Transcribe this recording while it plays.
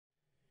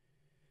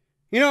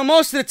You know,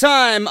 most of the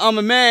time, I'm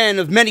a man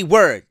of many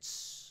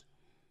words.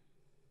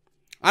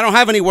 I don't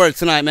have any words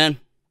tonight,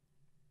 man.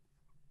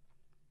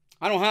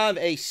 I don't have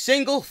a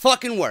single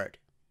fucking word.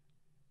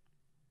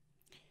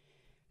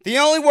 The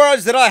only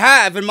words that I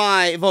have in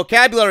my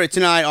vocabulary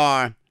tonight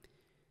are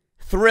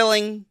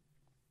thrilling,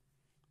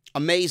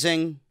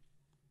 amazing,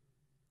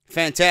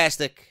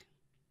 fantastic,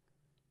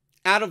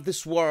 out of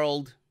this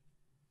world,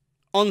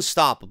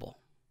 unstoppable,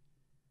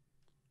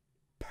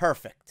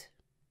 perfect.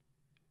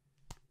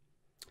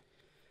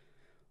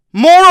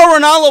 Mauro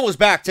Ranallo was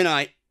back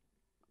tonight.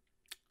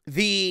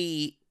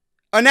 The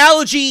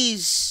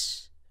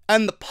analogies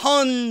and the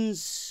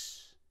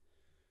puns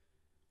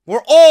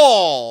were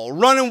all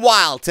running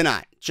wild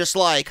tonight. Just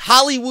like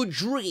Hollywood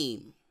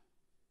Dream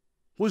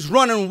was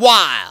running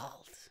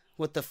wild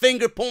with the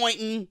finger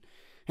pointing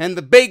and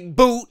the big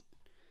boot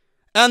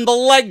and the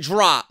leg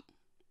drop.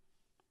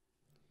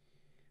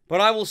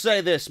 But I will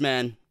say this,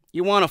 man.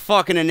 You want a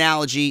fucking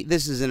analogy?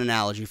 This is an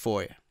analogy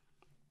for you.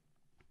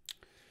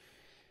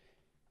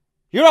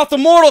 You're off the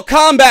Mortal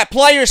Kombat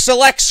player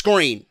select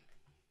screen.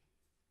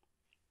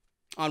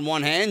 On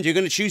one hand, you're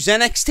going to choose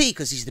NXT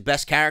because he's the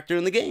best character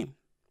in the game.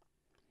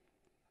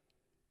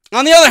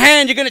 On the other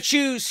hand, you're going to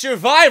choose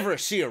Survivor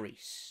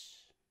Series.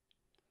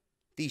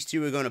 These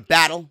two are going to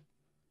battle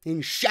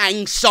in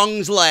Shang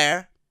Tsung's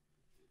lair.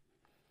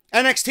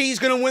 NXT is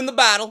going to win the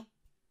battle,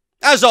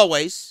 as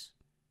always.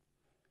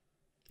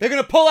 They're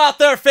going to pull out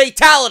their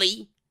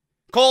fatality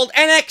called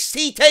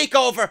NXT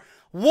Takeover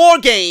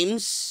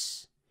WarGames.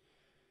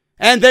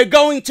 And they're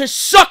going to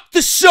suck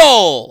the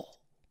soul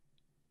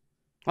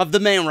of the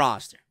main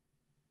roster.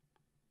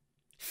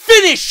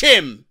 Finish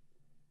him!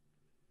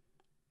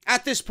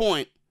 At this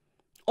point,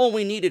 all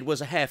we needed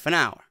was a half an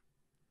hour.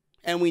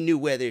 And we knew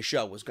where this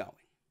show was going.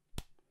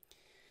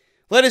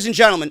 Ladies and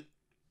gentlemen,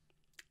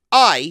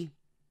 I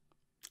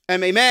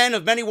am a man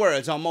of many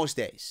words on most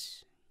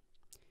days.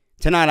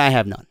 Tonight I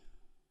have none.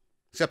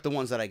 Except the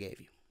ones that I gave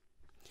you.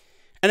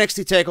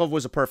 NXT TakeOver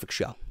was a perfect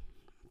show.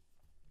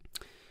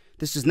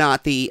 This is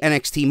not the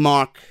NXT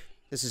mark.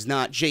 This is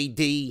not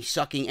JD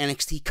sucking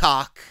NXT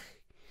cock.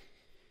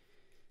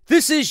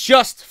 This is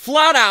just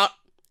flat out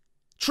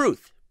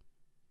truth.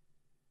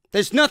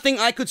 There's nothing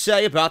I could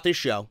say about this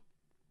show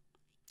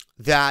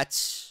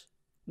that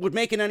would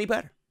make it any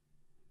better.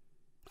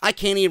 I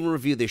can't even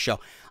review this show.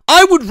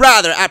 I would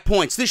rather, at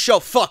points, this show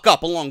fuck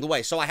up along the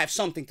way so I have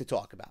something to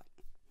talk about.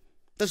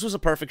 This was a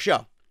perfect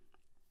show.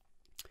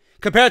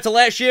 Compared to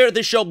last year,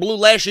 this show blew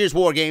last year's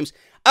WarGames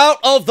out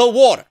of the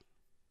water.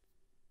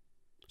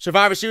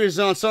 Survivor Series is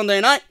on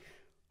Sunday night.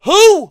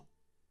 Who?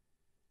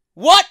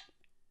 What?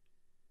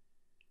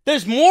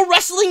 There's more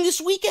wrestling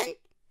this weekend?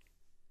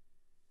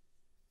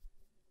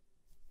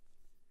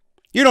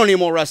 You don't need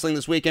more wrestling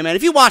this weekend, man.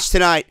 If you watch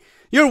tonight,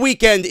 your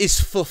weekend is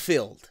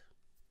fulfilled.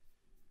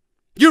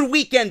 Your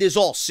weekend is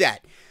all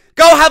set.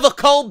 Go have a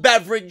cold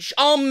beverage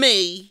on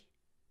me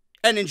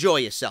and enjoy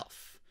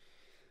yourself.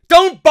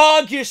 Don't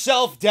bog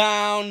yourself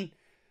down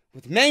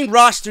with main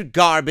roster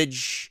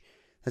garbage.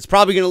 That's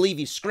probably going to leave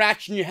you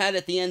scratching your head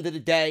at the end of the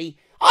day.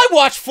 I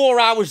watched 4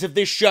 hours of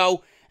this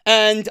show,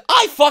 and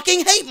I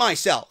fucking hate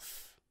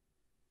myself.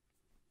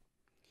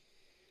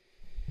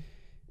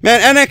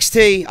 Man,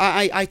 NXT,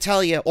 I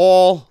tell you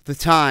all the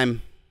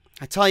time.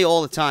 I tell you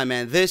all the time,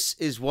 man. This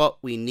is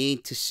what we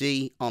need to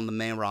see on the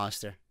main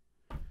roster.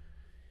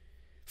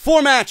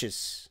 4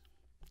 matches.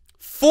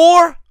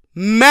 4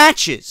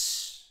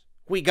 matches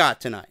we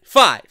got tonight.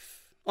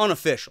 5,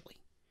 unofficially,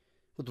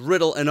 with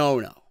Riddle and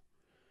Ono.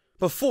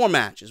 But 4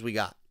 matches we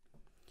got.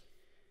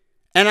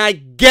 And I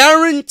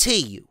guarantee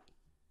you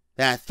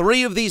that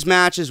 3 of these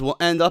matches will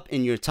end up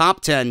in your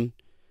top 10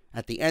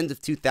 at the end of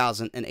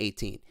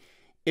 2018.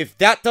 If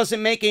that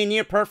doesn't make a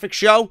near-perfect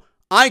show,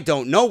 I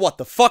don't know what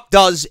the fuck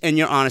does, in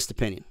your honest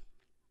opinion.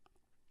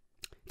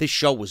 This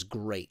show was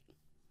great.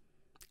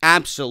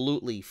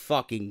 Absolutely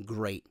fucking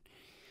great.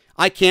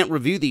 I can't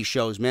review these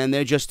shows, man.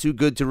 They're just too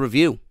good to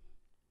review.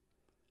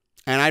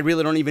 And I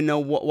really don't even know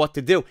what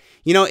to do.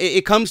 You know,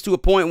 it comes to a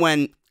point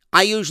when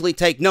I usually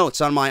take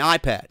notes on my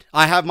iPad.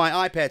 I have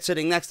my iPad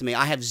sitting next to me.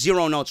 I have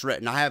 0 notes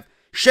written. I have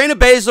Shayna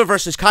Baszler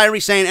versus Kairi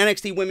Sane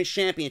NXT Women's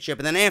Championship.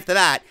 And then after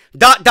that, ...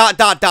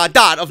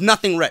 of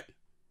nothing written.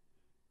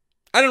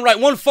 I didn't write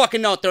one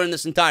fucking note during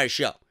this entire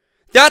show.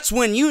 That's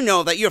when you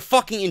know that you're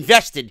fucking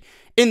invested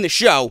in the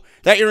show,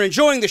 that you're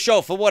enjoying the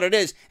show for what it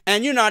is,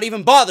 and you're not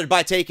even bothered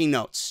by taking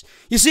notes.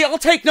 You see, I'll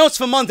take notes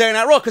for Monday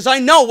Night Raw because I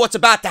know what's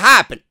about to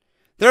happen.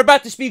 They're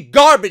about to speak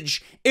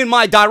garbage in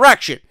my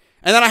direction.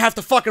 And then I have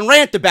to fucking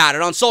rant about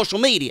it on social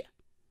media.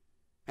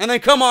 And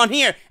then come on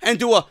here and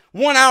do a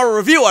 1-hour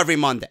review every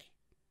Monday.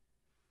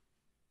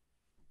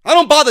 I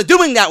don't bother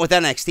doing that with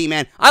NXT,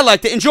 man. I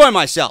like to enjoy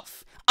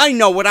myself. I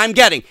know what I'm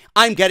getting.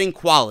 I'm getting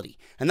quality.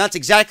 And that's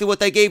exactly what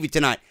they gave you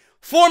tonight.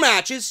 4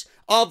 matches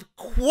of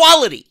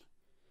quality.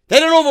 They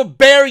didn't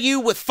overbear you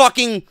with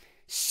fucking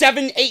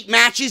 7, 8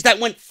 matches that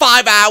went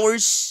 5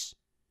 hours.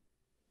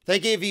 They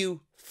gave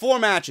you 4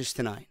 matches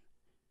tonight.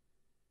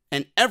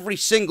 And every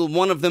single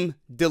one of them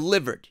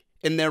delivered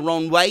in their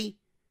own way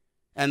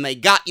and they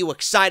got you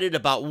excited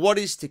about what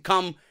is to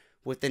come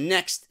with the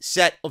next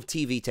set of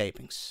TV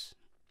tapings.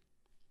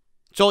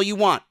 It's all you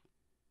want.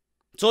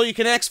 It's all you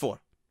can ask for.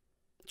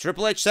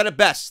 Triple H said it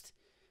best.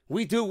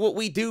 We do what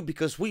we do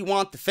because we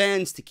want the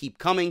fans to keep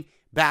coming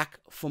back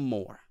for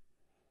more.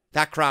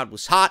 That crowd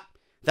was hot.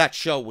 That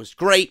show was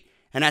great.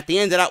 And at the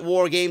end of that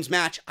WarGames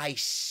match, I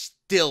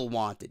still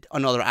wanted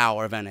another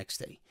hour of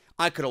NXT.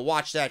 I could have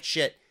watched that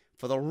shit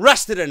for the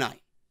rest of the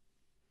night.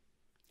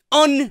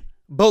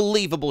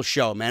 Unbelievable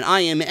show, man.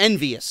 I am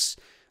envious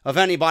of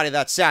anybody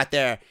that sat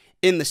there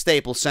in the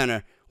Staples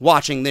Center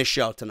watching this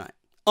show tonight.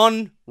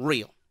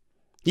 Unreal.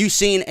 You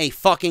seen a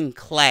fucking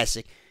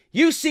classic.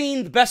 You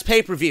seen the best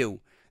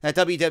pay-per-view that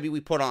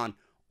WWE put on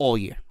all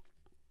year.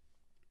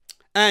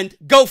 And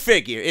go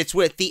figure, it's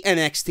with the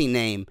NXT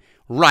name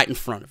right in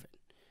front of it.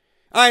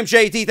 I'm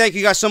JD. Thank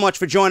you guys so much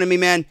for joining me,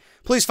 man.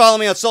 Please follow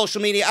me on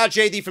social media at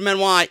JD from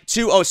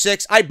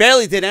NY206. I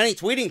barely did any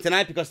tweeting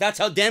tonight because that's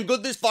how damn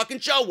good this fucking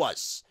show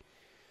was.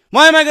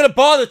 Why am I going to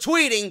bother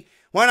tweeting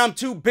when I'm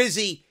too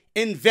busy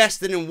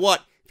invested in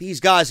what these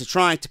guys are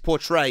trying to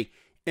portray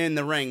in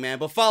the ring, man?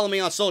 But follow me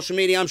on social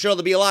media. I'm sure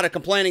there'll be a lot of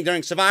complaining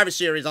during Survivor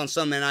Series on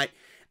Sunday night.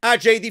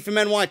 At JD from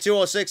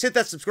NY206. Hit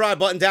that subscribe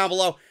button down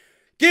below.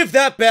 Give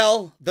that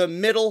bell the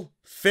middle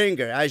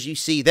finger, as you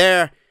see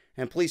there.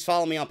 And please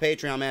follow me on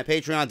Patreon, man.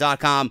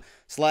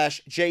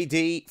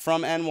 Patreon.com/JD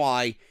from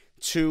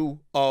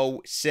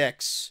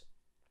NY206.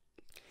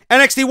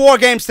 NXT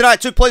WarGames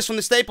tonight took place from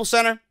the Staples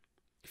Center.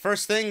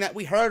 First thing that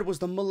we heard was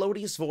the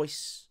melodious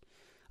voice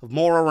of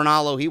Mauro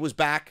Ranallo. He was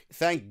back.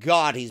 Thank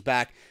God he's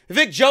back.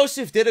 Vic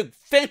Joseph did a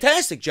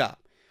fantastic job.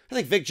 I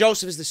think Vic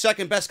Joseph is the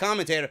second best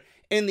commentator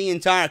in the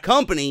entire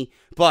company,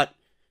 but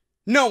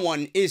no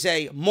one is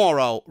a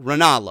Mauro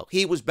Ranallo.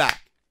 He was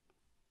back.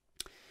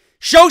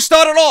 Show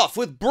started off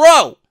with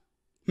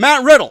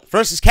Matt Riddle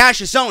versus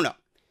Cassius Ohno.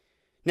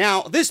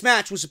 Now, this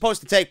match was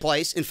supposed to take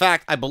place. In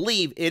fact, I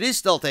believe it is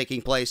still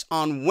taking place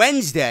on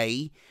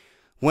Wednesday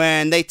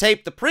when they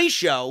taped the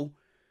pre-show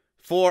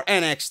for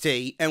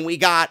NXT, and we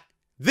got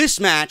this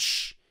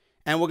match,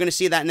 and we're going to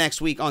see that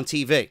next week on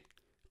TV.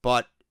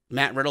 But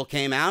Matt Riddle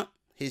came out,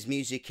 his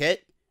music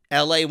hit,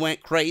 LA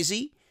went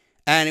crazy,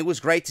 and it was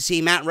great to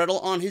see Matt Riddle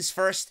on his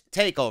first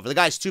takeover. The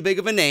guy's too big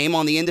of a name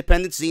on the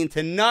independent scene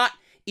to not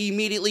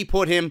immediately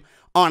put him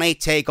on a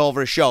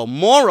takeover show.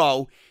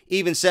 Mauro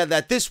even said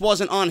that this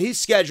wasn't on his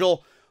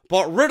schedule,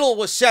 but Riddle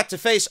was set to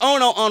face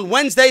Ohno on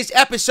Wednesday's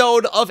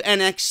episode of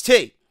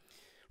NXT.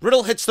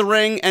 Riddle hits the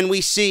ring, and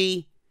we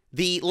see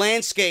the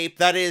landscape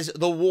that is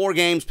the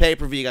WarGames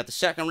pay-per-view. You got the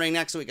second ring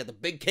next to it. You got the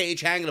big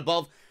cage hanging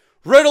above.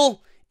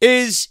 Riddle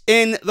is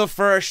in the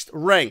first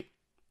ring.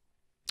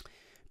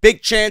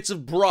 Big chance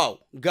of bro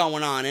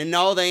going on. And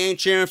no, they ain't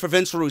cheering for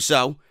Vince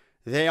Russo.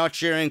 They are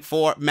cheering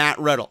for Matt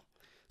Riddle.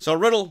 So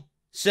Riddle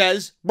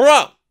says,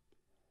 bro,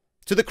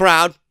 to the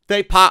crowd.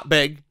 They pop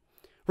big.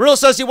 Riddle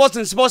says he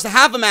wasn't supposed to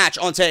have a match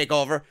on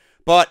TakeOver.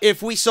 But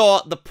if we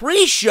saw the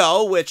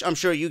pre-show, which I'm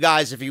sure you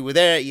guys, if you were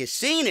there, you've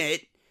seen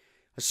it,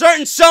 a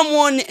certain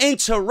someone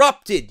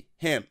interrupted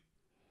him.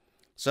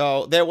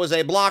 So there was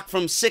a block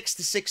from 6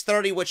 to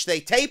 6:30, which they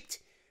taped.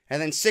 And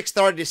then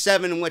 6:30 to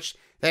 7, in which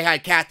they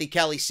had Kathy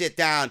Kelly sit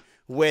down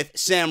with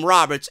Sam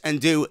Roberts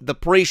and do the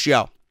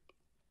pre-show.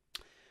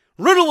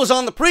 Riddle was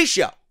on the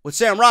pre-show with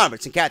Sam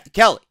Roberts and Kathy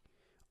Kelly.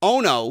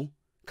 Ohno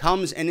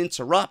comes and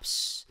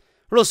interrupts.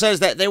 Riddle says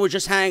that they were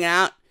just hanging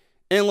out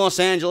in Los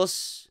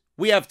Angeles.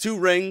 We have 2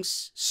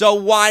 rings, so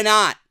why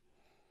not?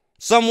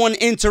 Someone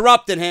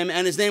interrupted him,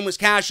 and his name was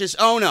Cassius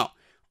Ohno.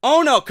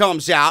 Ohno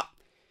comes out,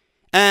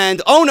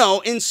 and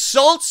Ohno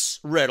insults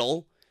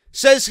Riddle,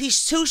 says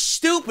he's too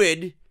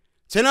stupid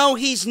to know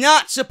he's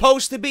not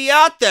supposed to be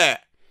out there.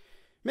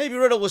 Maybe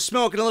Riddle was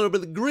smoking a little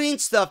bit of green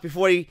stuff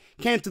before he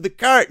came to the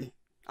curtain.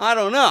 I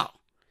don't know.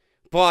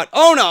 But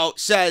Ohno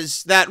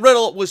says that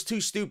Riddle was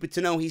too stupid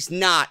to know he's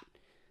not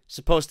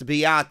supposed to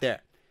be out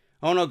there.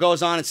 Ohno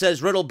goes on and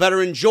says Riddle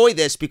better enjoy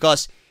this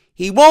because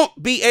he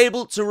won't be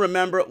able to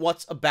remember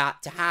what's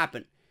about to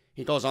happen.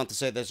 He goes on to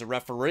say there's a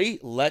referee.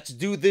 Let's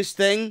do this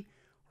thing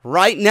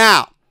right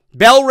now.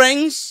 Bell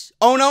rings.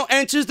 Ohno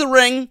enters the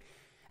ring.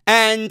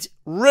 And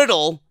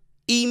Riddle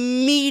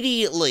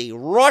immediately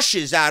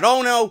rushes at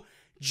Ohno.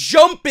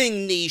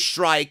 Jumping knee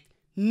strike.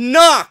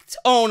 Knocked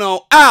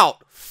Ohno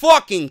out.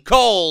 Fucking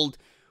cold.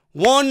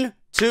 1,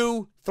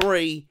 2,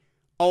 3.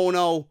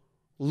 Ohno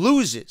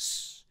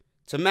loses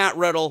to Matt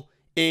Riddle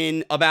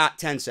in about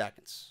 10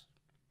 seconds.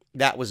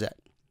 That was it.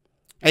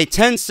 A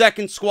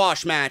 10-second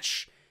squash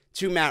match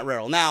to Matt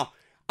Riddle. Now,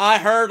 I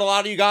heard a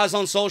lot of you guys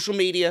on social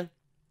media,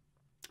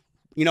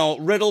 you know,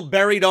 Riddle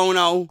buried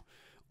Ohno.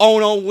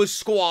 Ohno was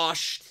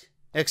squashed,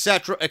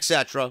 etc.,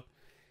 etc.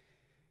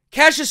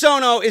 Cassius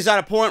Ohno is at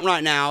a point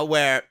right now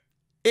where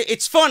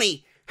it's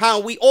funny how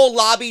we all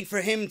lobbied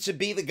for him to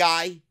be the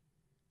guy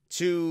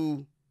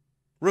to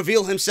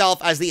reveal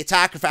himself as the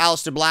attacker for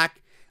Aleister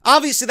Black.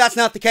 Obviously, that's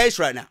not the case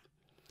right now.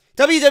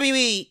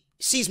 WWE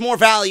sees more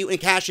value in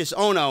Cassius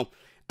Ohno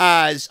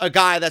as a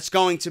guy that's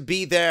going to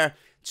be there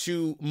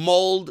to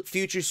mold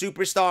future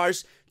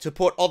superstars, to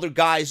put other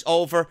guys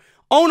over.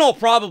 Ono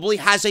probably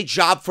has a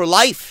job for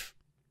life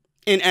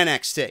in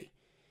NXT.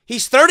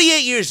 He's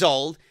 38 years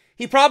old.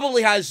 He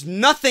probably has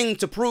nothing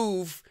to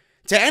prove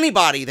to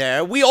anybody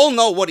there. We all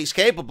know what he's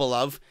capable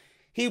of.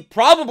 He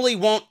probably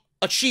won't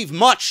achieve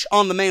much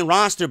on the main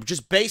roster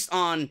just based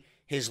on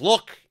his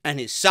look and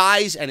his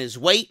size and his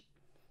weight.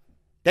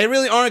 They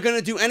really aren't going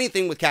to do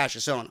anything with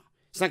Cassius Ohno.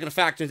 It's not going to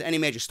factor into any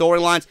major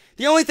storylines.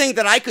 The only thing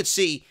that I could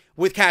see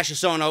with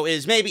Cassius Ohno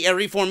is maybe a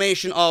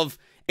reformation of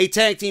a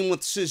tag team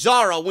with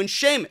Cesaro when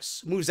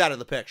Sheamus moves out of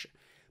the picture.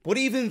 But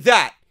even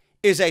that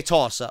is a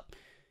toss-up.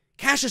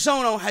 Cassius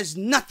Ohno has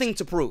nothing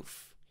to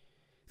prove.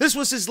 This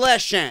was his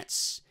last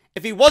chance.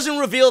 If he wasn't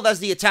revealed as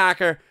the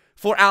attacker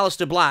for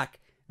Aleister Black,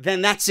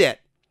 then that's it.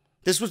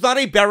 This was not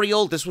a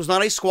burial. This was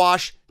not a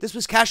squash. This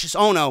was Cassius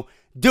Ohno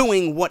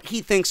doing what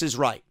he thinks is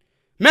right.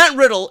 Matt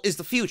Riddle is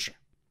the future.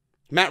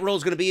 Matt Riddle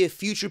is going to be a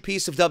future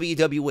piece of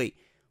WWE.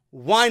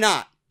 Why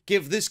not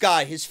give this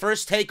guy his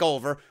first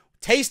takeover,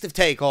 taste of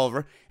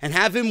takeover, and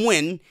have him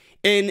win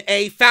in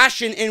a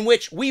fashion in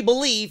which we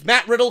believe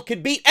Matt Riddle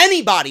could beat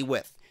anybody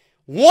with?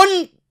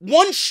 One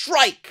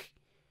strike,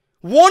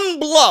 one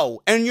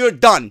blow, and you're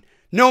done.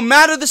 No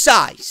matter the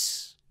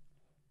size.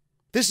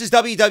 This is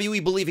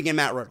WWE believing in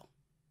Matt Riddle.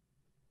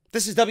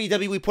 This is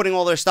WWE putting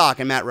all their stock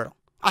in Matt Riddle.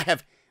 I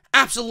have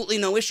absolutely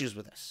no issues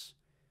with this.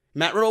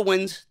 Matt Riddle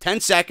wins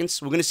 10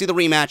 seconds. We're going to see the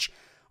rematch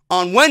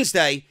on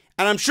Wednesday,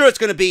 and I'm sure it's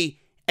going to be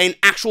an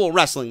actual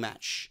wrestling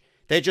match.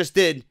 They just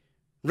did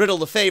Riddle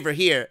the favor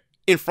here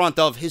in front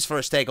of his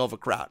first takeover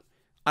crowd.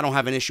 I don't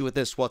have an issue with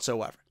this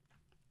whatsoever.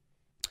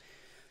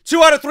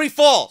 2 out of 3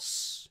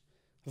 falls.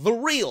 The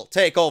real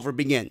takeover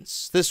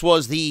begins. This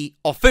was the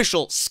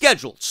official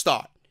scheduled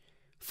start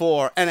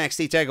for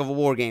NXT Takeover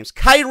WarGames.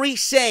 Kairi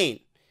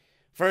Sane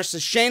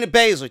versus Shayna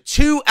Baszler.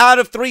 2 out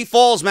of 3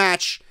 falls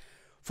match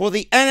for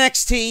the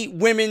NXT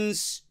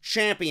Women's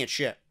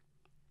Championship.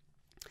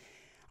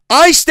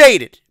 I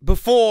stated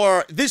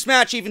before this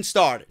match even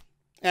started,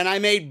 and I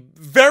made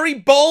very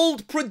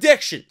bold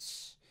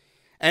predictions,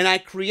 and I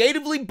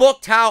creatively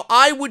booked how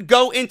I would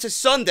go into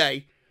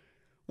Sunday,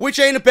 with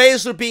Shayna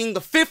Baszler being the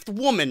 5th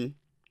woman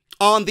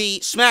on the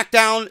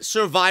SmackDown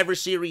Survivor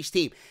Series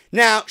team.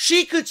 Now,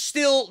 she could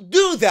still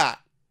do that.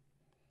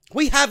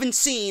 We haven't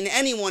seen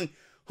anyone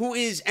who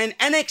is an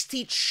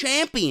NXT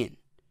champion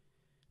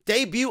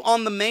debut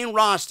on the main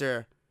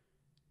roster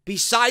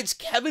besides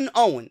Kevin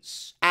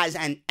Owens as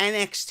an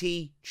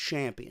NXT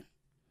champion.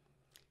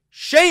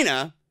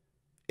 Shayna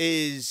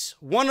is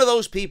one of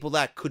those people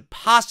that could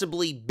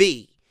possibly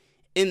be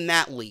in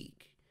that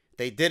league.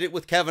 They did it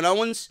with Kevin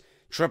Owens.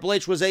 Triple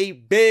H was a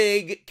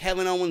big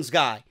Kevin Owens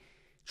guy.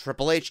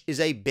 Triple H is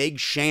a big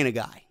Shayna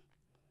guy.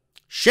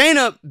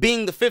 Shayna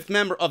being the 5th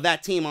member of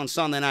that team on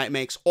Sunday night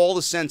makes all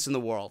the sense in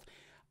the world.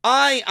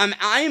 I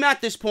am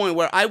at this point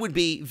where I would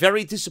be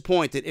very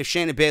disappointed if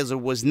Shayna Baszler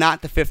was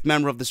not the 5th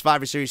member of the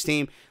Survivor Series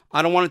team.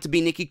 I don't want it to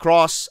be Nikki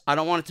Cross. I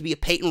don't want it to be a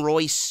Peyton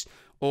Royce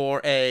or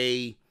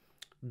a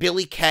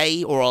Billie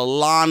Kay or a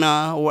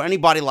Lana or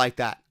anybody like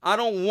that. I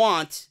don't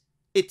want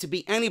it to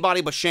be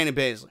anybody but Shayna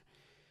Baszler.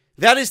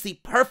 That is the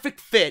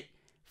perfect fit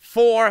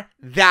for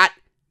that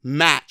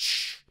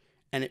match.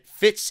 And it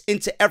fits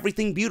into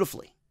everything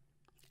beautifully.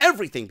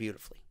 Everything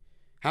beautifully.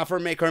 Have her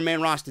make her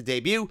main roster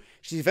debut.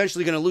 She's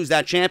eventually going to lose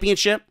that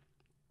championship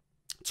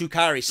to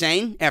Kairi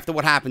Sane after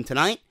what happened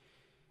tonight.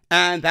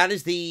 And that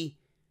is the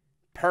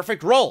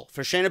perfect role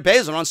for Shayna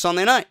Baszler on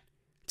Sunday night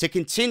to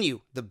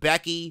continue the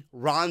Becky,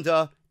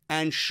 Ronda,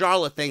 and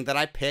Charlotte thing that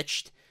I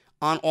pitched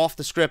on Off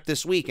the Script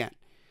this weekend.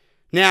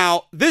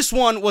 Now, this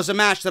one was a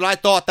match that I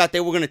thought that they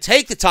were going to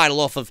take the title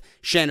off of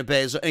Shayna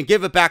Baszler and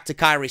give it back to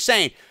Kairi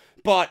Sane.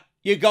 But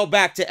you go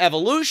back to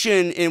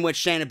Evolution, in which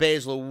Shayna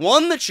Baszler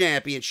won the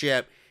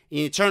championship, and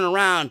you turn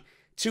around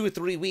 2 or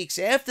 3 weeks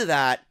after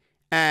that,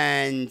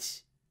 and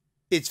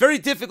it's very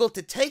difficult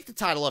to take the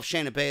title off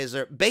Shayna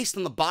Baszler based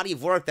on the body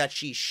of work that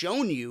she's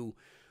shown you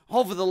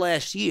over the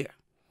last year.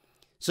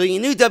 So you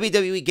knew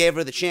WWE gave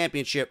her the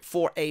championship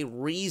for a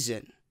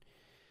reason.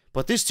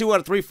 But this 2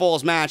 out of 3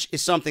 falls match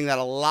is something that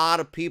a lot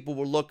of people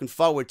were looking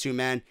forward to,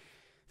 man.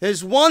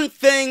 There's one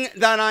thing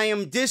that I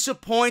am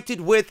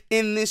disappointed with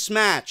in this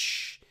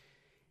match.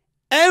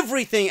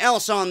 Everything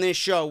else on this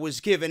show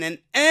was given an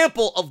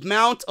ample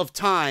amount of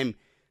time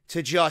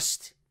to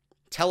just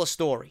tell a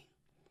story.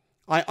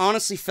 I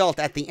honestly felt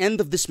at the end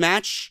of this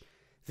match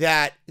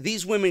that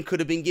these women could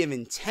have been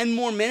given 10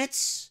 more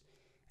minutes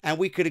and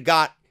we could have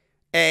got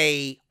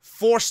a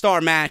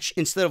 4-star match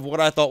instead of what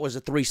I thought was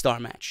a 3-star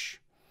match.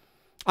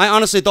 I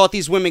honestly thought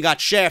these women got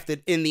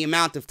shafted in the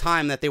amount of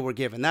time that they were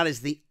given. That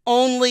is the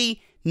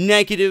only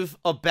negative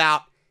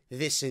about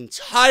this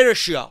entire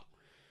show.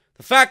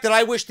 The fact that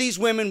I wish these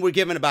women were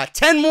given about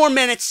 10 more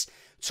minutes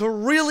to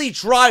really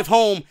drive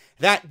home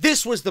that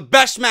this was the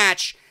best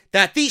match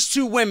that these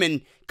 2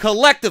 women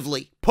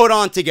collectively put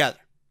on together.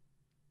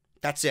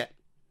 That's it.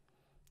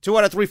 2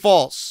 out of 3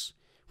 falls.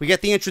 We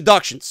get the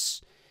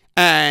introductions.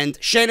 And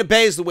Shayna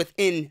Baszler,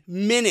 within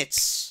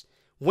minutes,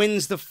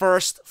 wins the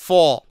first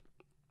fall.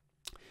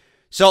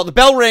 So the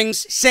bell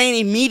rings. Sane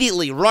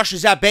immediately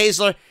rushes at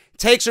Baszler,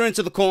 takes her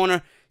into the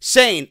corner.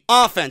 Sane,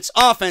 offense,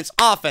 offense,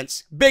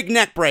 offense. Big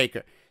neck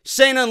breaker.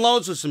 Sane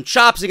unloads with some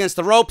chops against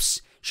the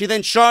ropes. She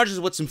then charges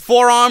with some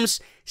forearms,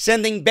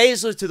 sending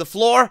Baszler to the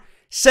floor.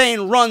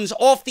 Sane runs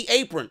off the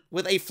apron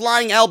with a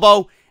flying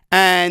elbow,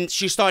 and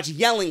she starts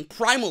yelling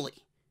primally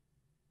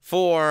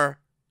for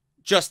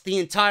just the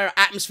entire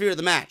atmosphere of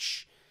the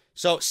match.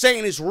 So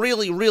Sane is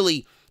really,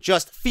 really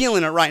just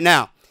feeling it right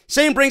now.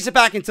 Sane brings it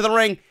back into the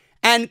ring,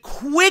 and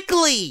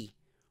quickly,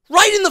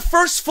 right in the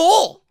first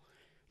fall,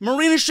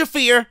 Marina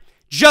Shafir,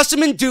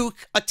 Jessamine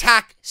Duke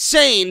attack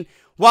Sane,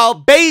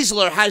 while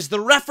Baszler has the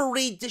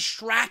referee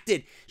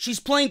distracted. She's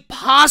playing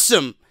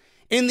possum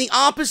in the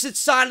opposite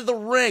side of the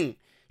ring.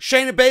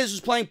 Shayna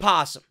Baszler's playing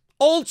possum.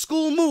 Old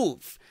school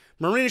move.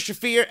 Marina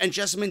Shafir and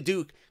Jessamine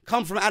Duke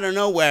come from out of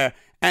nowhere,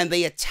 and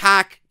they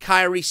attack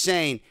Kairi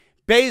Sane.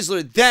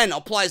 Baszler then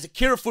applies the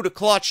Kirifuda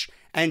clutch,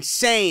 and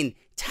Sane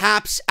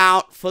taps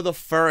out for the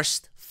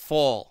first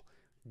fall.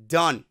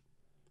 Done.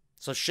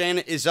 So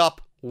Shayna is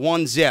up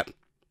 1-0.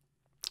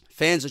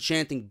 Fans are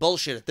chanting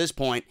bullshit at this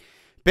point.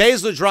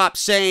 Baszler drops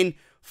Sane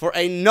for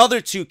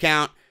another 2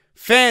 count.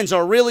 Fans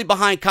are really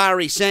behind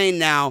Kairi Sane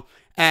now,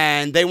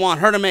 and they want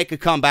her to make a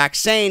comeback.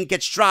 Sane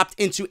gets dropped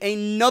into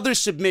another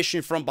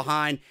submission from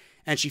behind,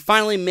 and she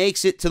finally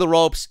makes it to the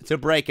ropes to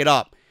break it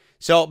up.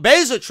 So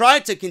Baszler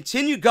tried to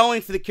continue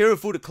going for the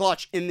Kirifuda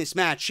clutch in this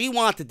match. She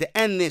wanted to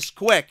end this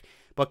quick,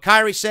 but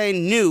Kairi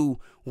Sane knew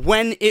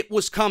when it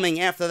was coming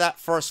after that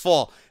first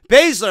fall.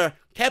 Baszler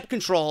kept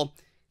control,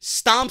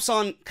 stomps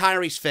on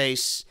Kairi's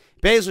face.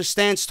 Baszler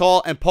stands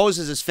tall and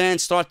poses as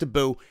fans start to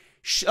boo.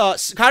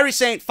 Kairi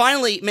Sane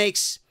finally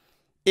makes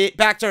it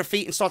back to her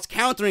feet and starts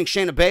countering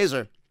Shayna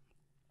Baszler.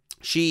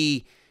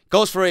 She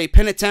goes for a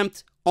pin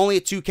attempt, only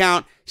a 2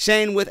 count.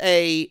 Sane with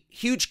a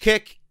huge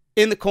kick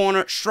in the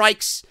corner,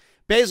 strikes.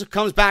 Baszler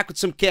comes back with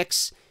some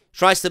kicks,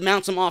 tries to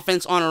mount some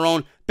offense on her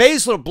own.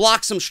 Baszler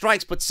blocks some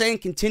strikes, but Sane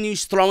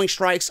continues throwing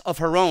strikes of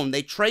her own.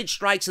 They trade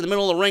strikes in the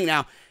middle of the ring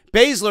now.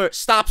 Baszler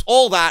stops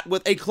all that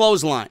with a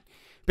clothesline.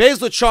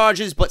 Baszler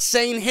charges, but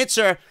Sane hits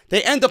her.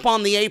 They end up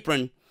on the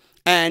apron,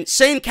 and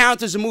Sane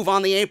counters a move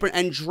on the apron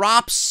and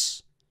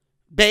drops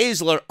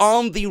Baszler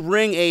on the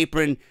ring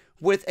apron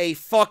with a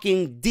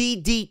fucking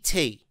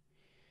DDT.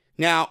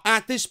 Now,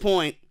 at this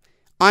point,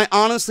 I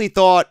honestly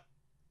thought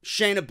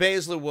Shayna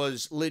Baszler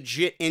was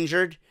legit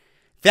injured.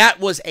 That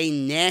was a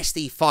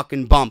nasty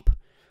fucking bump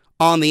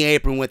on the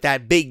apron with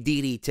that big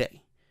DDT.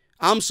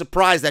 I'm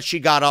surprised that she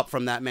got up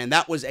from that, man.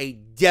 That was a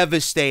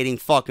devastating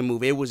fucking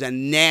move. It was a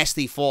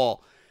nasty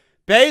fall.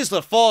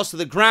 Baszler falls to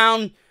the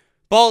ground.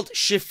 Both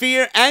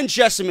Shafir and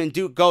Jessamine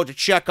Duke go to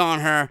check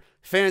on her.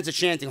 Fans are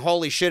chanting,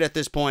 holy shit, at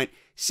this point.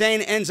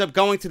 Sane ends up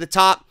going to the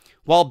top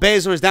while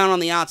Baszler is down on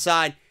the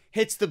outside.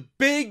 Hits the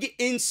big,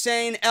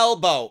 insane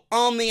elbow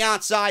on the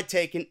outside,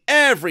 taking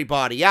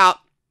everybody out.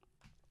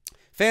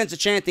 Fans are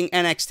chanting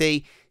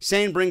NXT.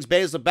 Sane brings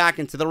Baszler back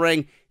into the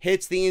ring.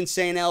 Hits the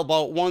insane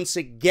elbow once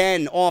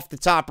again off the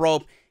top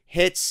rope.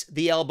 Hits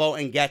the elbow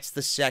and gets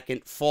the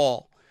second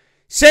fall.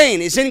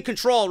 Sane is in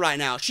control right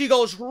now. She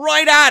goes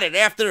right at it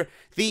after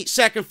the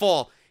second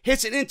fall.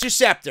 Hits an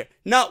interceptor.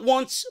 Not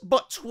once,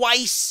 but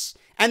twice.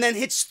 And then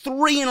hits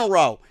 3 in a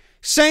row.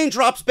 Sane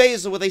drops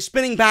Baszler with a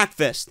spinning back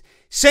fist.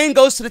 Sane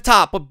goes to the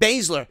top, but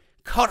Baszler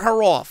cut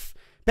her off.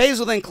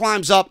 Baszler then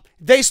climbs up.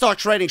 They start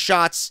trading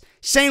shots.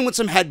 Sane with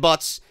some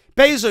headbutts.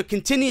 Baszler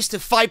continues to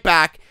fight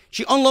back.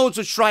 She unloads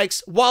with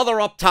strikes while they're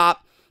up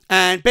top.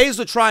 And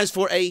Baszler tries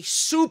for a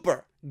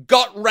super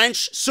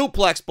gut-wrench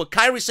suplex, but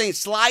Kairi Sane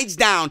slides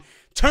down,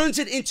 turns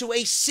it into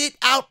a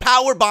sit-out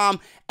powerbomb,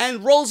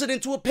 and rolls it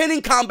into a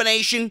pinning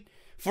combination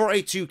for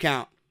a 2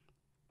 count.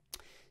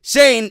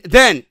 Sane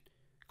then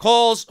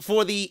calls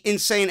for the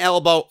insane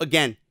elbow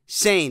again.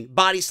 Sane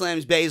body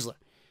slams Baszler.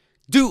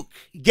 Duke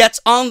gets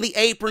on the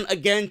apron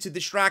again to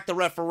distract the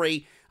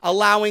referee,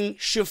 allowing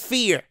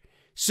Shafir.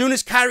 Soon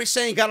as Kairi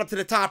Sane got up to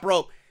the top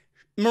rope,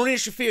 Marina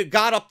Shafir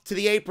got up to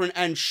the apron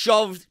and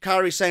shoved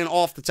Kairi Sane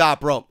off the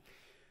top rope.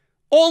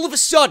 All of a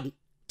sudden,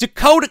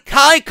 Dakota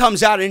Kai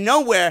comes out of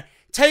nowhere,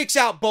 takes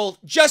out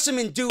both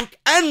Jessamine Duke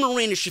and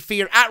Marina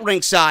Shafir at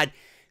ringside.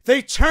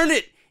 They turn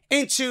it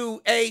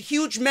into a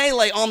huge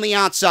melee on the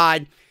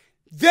outside.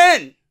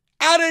 Then,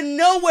 out of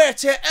nowhere,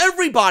 to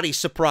everybody's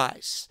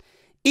surprise,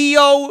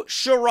 Io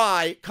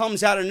Shirai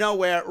comes out of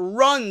nowhere,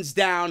 runs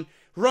down,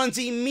 runs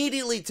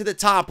immediately to the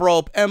top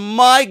rope, and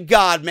my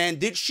God, man,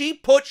 did she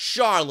put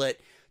Charlotte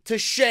to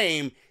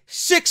shame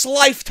 6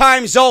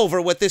 lifetimes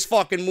over with this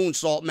fucking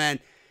moonsault, man.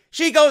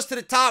 She goes to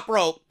the top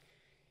rope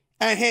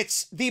and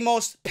hits the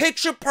most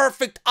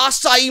picture-perfect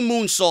acai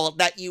moonsault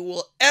that you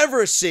will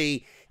ever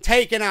see,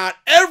 taking out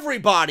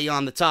everybody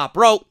on the top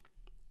rope.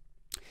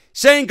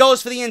 Sane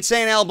goes for the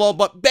insane elbow,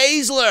 but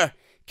Baszler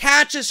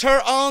catches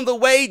her on the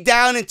way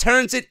down and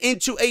turns it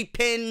into a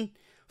pin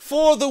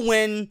for the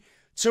win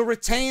to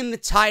retain the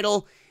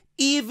title,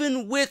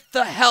 even with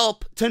the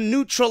help to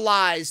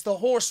neutralize the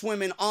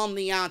horsewomen on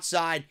the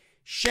outside.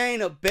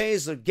 Shayna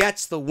Baszler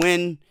gets the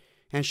win,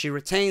 and she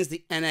retains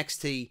the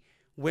NXT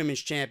Women's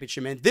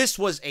Championship, man. This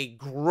was a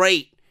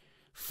great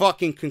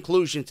fucking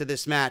conclusion to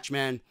this match,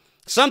 man.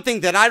 Something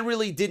that I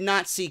really did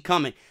not see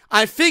coming.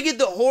 I figured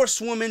the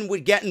Horsewoman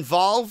would get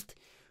involved,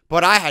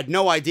 but I had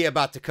no idea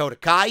about Dakota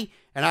Kai,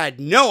 and I had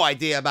no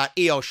idea about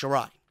Io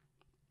Shirai.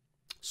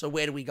 So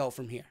where do we go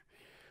from here?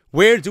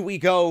 Where do we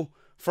go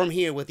from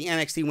here with the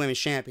NXT Women's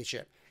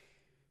Championship?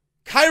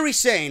 Kairi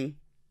Sane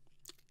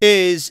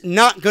is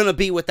not going to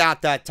be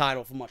without that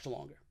title for much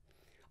longer.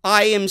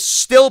 I am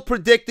still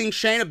predicting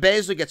Shayna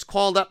Baszler gets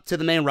called up to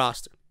the main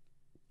roster.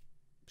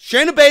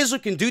 Shayna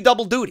Baszler can do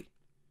double duty.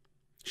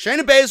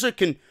 Shayna Baszler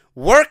can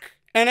work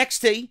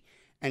NXT,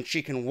 and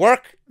she can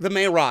work the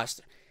main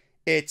roster.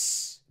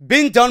 It's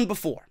been done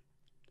before.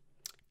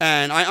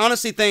 And I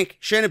honestly think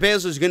Shayna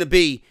Baszler is going to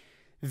be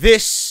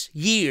this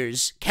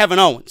year's Kevin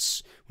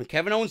Owens. When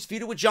Kevin Owens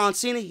feuded with John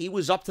Cena, he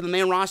was up to the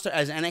main roster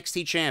as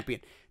NXT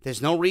champion.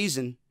 There's no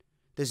reason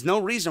why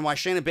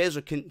Shayna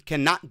Baszler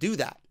cannot do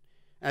that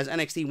as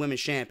NXT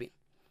Women's Champion.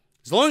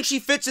 As long as she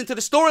fits into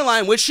the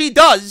storyline, which she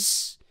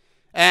does,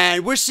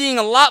 and we're seeing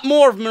a lot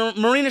more of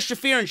Marina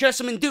Shafir and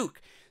Jessamine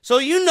Duke. So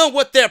you know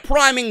what they're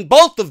priming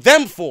both of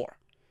them for.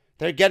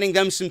 They're getting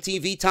them some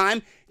TV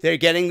time. They're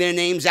getting their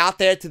names out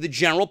there to the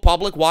general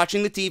public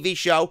watching the TV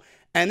show.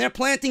 And they're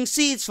planting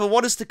seeds for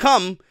what is to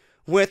come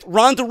with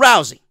Ronda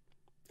Rousey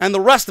and the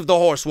rest of the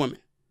Horsewomen,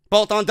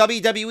 both on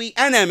WWE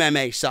and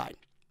MMA side.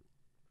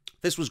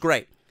 This was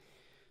great.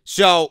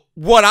 So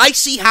what I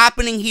see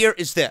happening here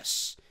is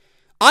this.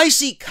 I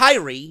see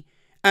Kairi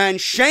and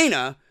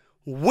Shayna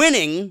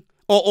winning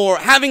or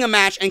having a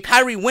match and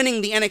Kairi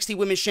winning the NXT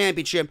Women's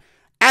Championship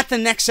at the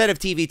next set of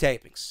TV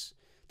tapings.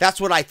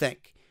 That's what I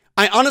think.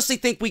 I honestly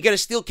think we get a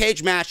steel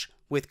cage match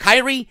with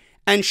Kairi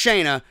and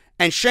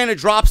Shayna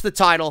drops the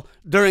title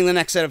during the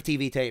next set of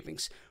TV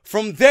tapings.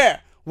 From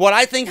there, what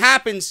I think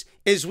happens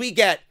is we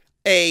get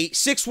a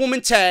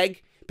 6-woman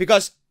tag,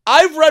 because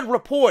I've read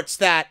reports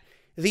that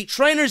the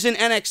trainers in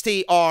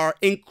NXT are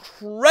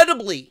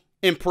incredibly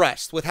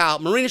impressed with how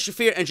Marina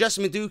Shafir and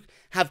Jessamine Duke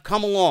have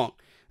come along.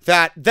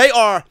 That they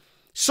are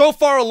so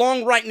far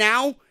along right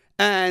now,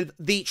 and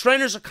the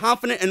trainers are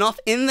confident enough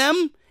in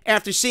them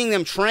after seeing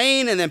them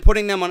train and then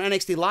putting them on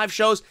NXT live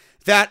shows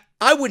that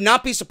I would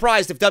not be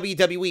surprised if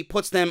WWE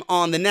puts them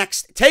on the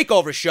next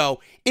TakeOver show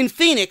in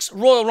Phoenix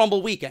Royal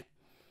Rumble weekend.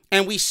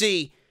 And we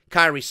see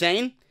Kairi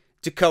Sane,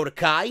 Dakota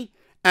Kai,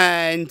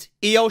 and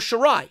Io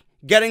Shirai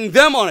getting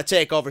them on a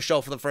TakeOver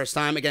show for the first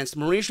time against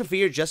Marina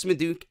Shafir, Jessamine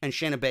Duke, and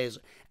Shayna Baszler.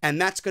 And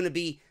that's going to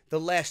be the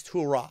last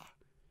hurrah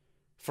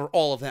for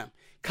all of them.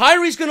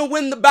 Kairi's going to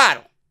win the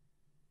battle.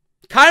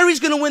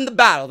 Kairi's going to win the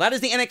battle. That is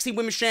the NXT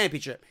Women's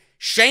Championship.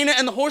 Shayna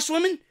and the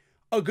Horsewomen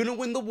are going to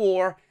win the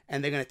war,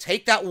 and they're going to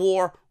take that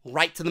war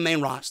right to the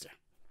main roster.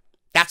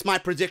 That's my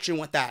prediction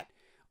with that.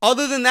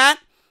 Other than that,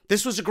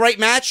 this was a great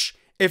match.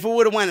 If it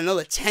would have went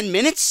another 10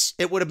 minutes,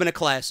 it would have been a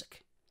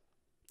classic.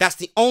 That's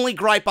the only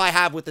gripe I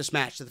have with this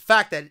match, the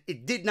fact that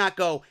it did not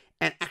go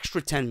an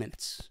extra 10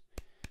 minutes.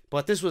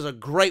 But this was a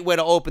great way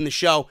to open the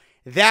show.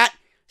 That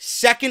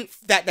second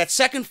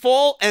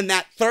fall and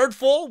that third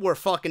fall were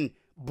fucking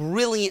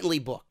brilliantly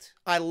booked.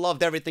 I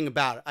loved everything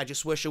about it. I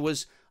just wish it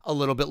was a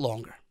little bit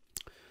longer.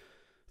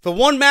 The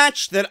one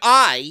match that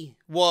I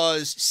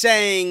was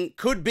saying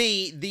could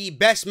be the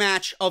best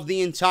match of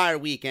the entire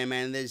weekend,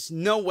 man. There's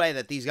no way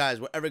that these guys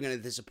were ever going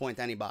to disappoint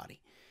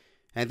anybody.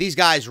 And these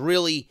guys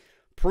really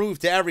proved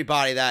to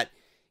everybody that,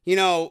 you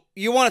know,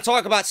 you want to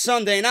talk about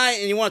Sunday night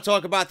and you want to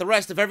talk about the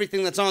rest of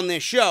everything that's on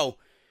this show.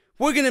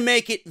 We're going to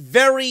make it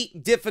very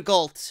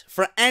difficult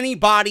for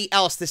anybody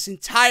else this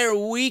entire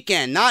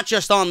weekend, not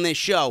just on this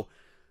show,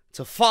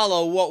 to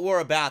follow what we're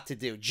about to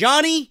do.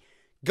 Johnny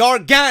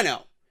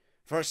Gargano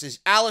versus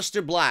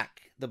Aleister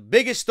Black. The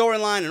biggest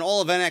storyline in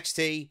all of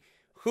NXT.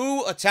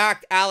 Who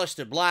attacked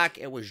Aleister Black?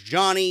 It was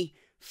Johnny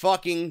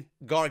fucking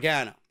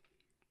Gargano.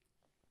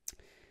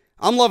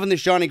 I'm loving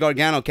this Johnny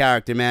Gargano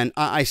character, man.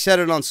 I said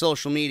it on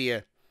social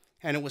media,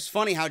 and it was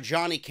funny how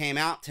Johnny came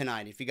out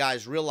tonight. If you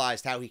guys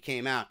realized how he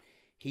came out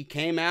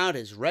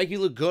as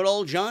regular good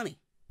old Johnny.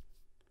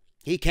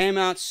 He came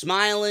out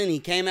smiling. He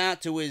came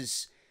out to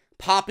his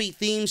Poppy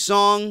theme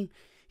song.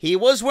 He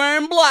was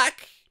wearing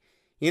black.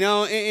 You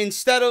know,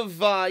 instead of,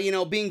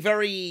 being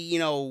very,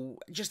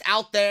 just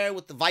out there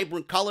with the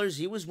vibrant colors,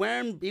 he was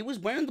wearing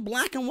the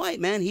black and white,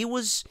 man. He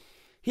was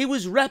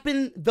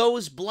repping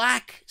those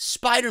black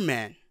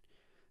Spider-Man,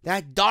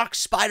 that dark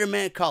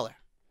Spider-Man color.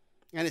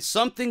 And it's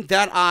something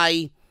that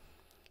I,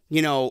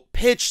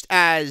 pitched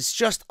as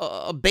just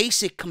a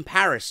basic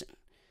comparison.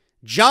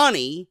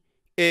 Johnny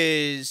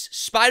is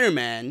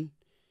Spider-Man,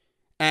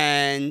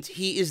 and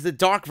he is the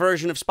dark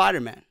version of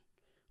Spider-Man.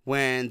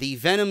 When the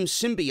Venom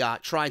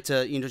symbiote tried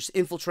to, just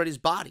infiltrate his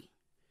body.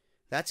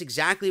 That's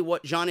exactly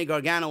what Johnny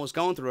Gargano was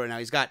going through right now.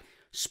 He's got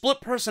split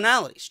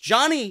personalities.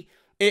 Johnny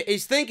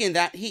is thinking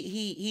that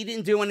he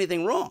didn't do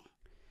anything wrong.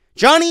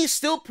 Johnny is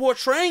still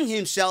portraying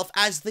himself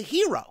as the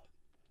hero.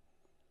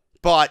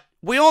 But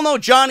we all know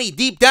Johnny,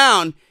 deep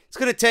down, it's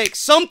going to take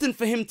something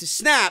for him to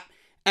snap,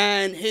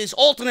 and his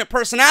alternate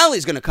personality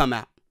is going to come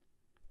out.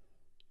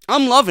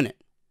 I'm loving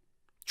it.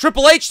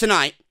 Triple H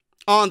tonight,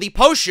 on the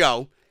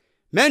post-show,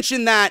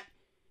 mentioned that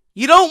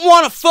you don't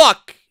want to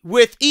fuck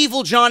with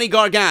evil Johnny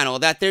Gargano,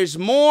 that there's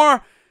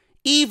more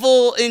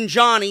evil in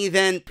Johnny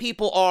than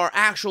people are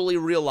actually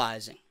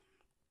realizing.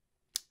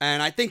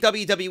 And I think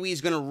WWE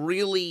is going to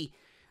really,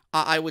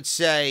 I would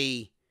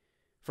say,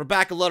 for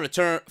lack of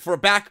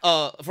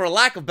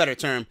a better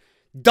term,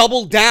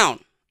 double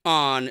down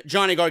on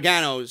Johnny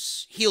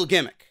Gargano's heel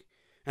gimmick.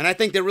 And I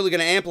think they're really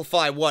going to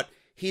amplify what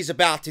he's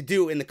about to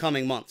do in the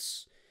coming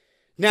months.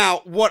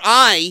 Now, what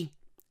I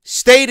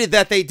stated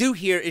that they do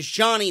here is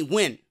Johnny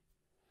win.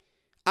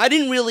 I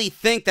didn't really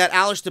think that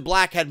Aleister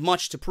Black had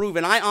much to prove,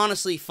 and I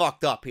honestly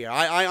fucked up here.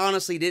 I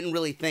honestly didn't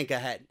really think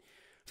ahead.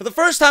 For the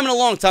first time in a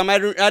long time, I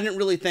didn't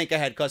really think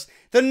ahead, because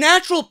the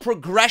natural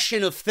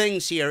progression of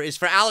things here is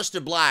for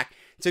Aleister Black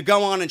to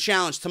go on and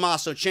challenge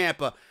Tommaso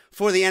Ciampa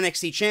for the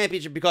NXT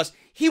Championship, because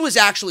he was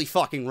actually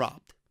fucking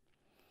robbed.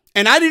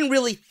 And I didn't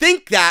really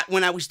think that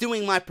when I was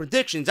doing my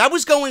predictions. I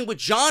was going with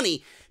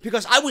Johnny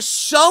because I was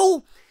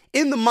so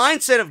in the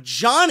mindset of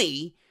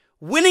Johnny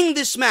winning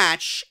this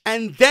match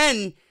and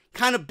then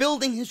kind of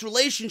building his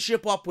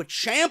relationship up with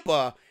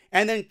Ciampa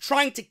and then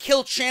trying to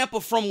kill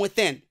Ciampa from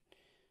within.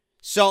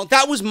 So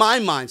that was my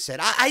mindset.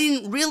 I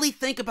didn't really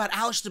think about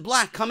Aleister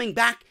Black coming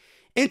back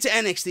into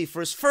NXT for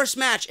his first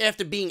match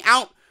after being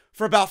out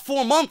for about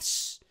 4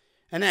 months.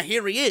 And now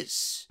here he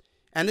is.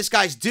 And this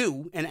guy's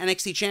due an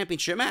NXT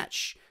Championship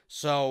match.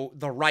 So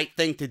the right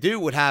thing to do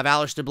would have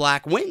Aleister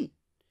Black win.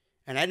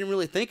 And I didn't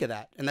really think of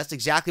that. And that's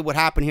exactly what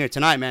happened here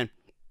tonight, man.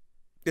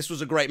 This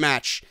was a great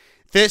match.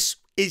 This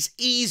is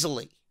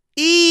easily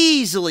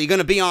going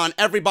to be on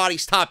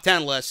everybody's top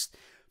 10 list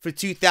for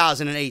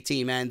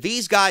 2018, man.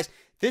 These guys,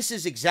 this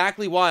is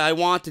exactly why I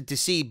wanted to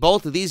see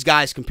both of these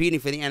guys competing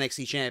for the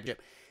NXT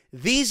Championship.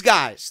 These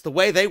guys, the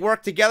way they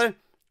work together,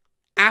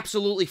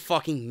 absolutely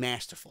fucking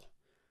masterful.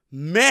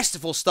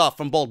 Masterful stuff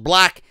from both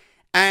Black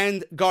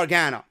and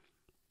Gargano.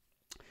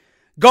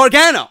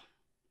 Gargano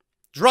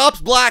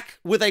drops Black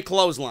with a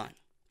clothesline.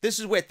 This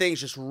is where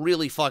things just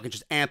really fucking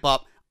just amp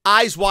up.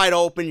 Eyes wide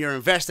open. You're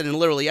invested in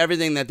literally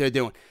everything that they're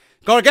doing.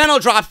 Gargano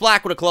drops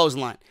Black with a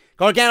clothesline.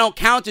 Gargano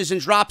counters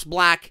and drops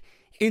Black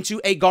into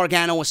a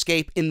Gargano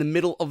escape in the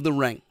middle of the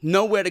ring.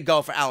 Nowhere to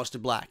go for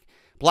Aleister Black.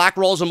 Black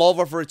rolls him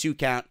over for a 2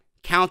 count.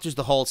 Counters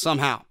the hold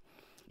somehow.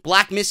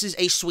 Black misses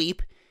a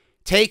sweep.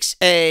 Takes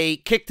a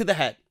kick to the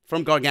head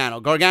from Gargano.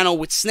 Gargano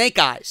with snake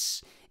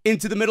eyes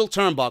into the middle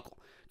turnbuckle.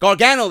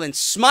 Gargano then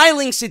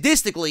smiling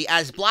sadistically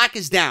as Black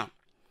is down.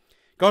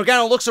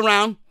 Gargano looks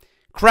around.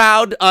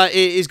 Crowd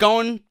is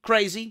going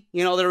crazy.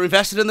 You know, they're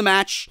invested in the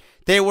match.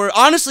 They were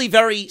honestly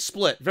very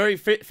split. Very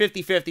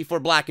 50-50 for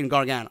Black and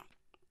Gargano.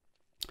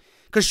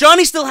 Because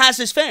Johnny still has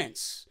his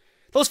fans.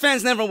 Those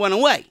fans never went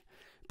away.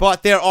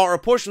 But there are a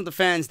portion of the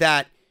fans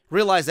that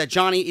realize that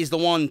Johnny is the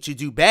one to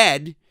do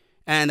bad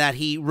and that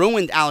he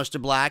ruined Aleister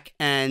Black,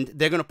 and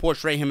they're going to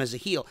portray him as a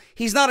heel.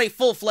 He's not a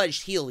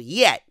full-fledged heel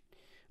yet,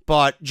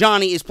 but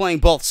Johnny is playing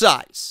both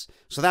sides.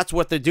 So that's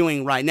what they're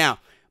doing right now.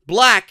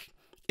 Black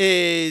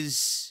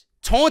is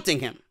taunting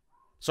him.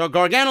 So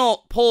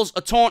Gargano pulls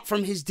a taunt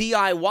from his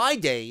DIY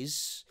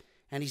days,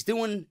 and he's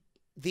doing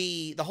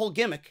the whole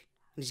gimmick.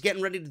 He's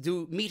getting ready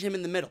to meet him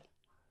in the middle.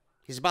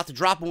 He's about to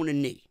drop him with a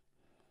knee.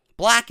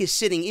 Black is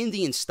sitting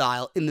Indian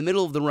style in the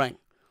middle of the ring.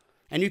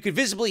 And you could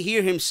visibly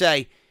hear him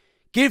say,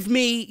 "Give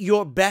me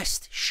your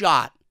best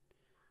shot.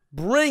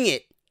 Bring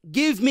it.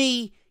 Give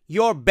me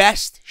your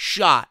best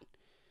shot."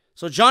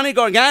 So Johnny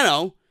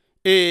Gargano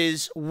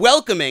is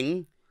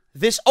welcoming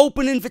this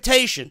open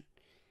invitation.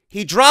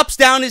 He drops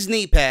down his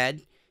knee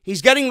pad.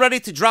 He's getting ready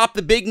to drop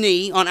the big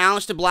knee on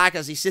Aleister Black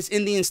as he sits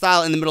Indian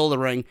style in the middle of the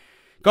ring.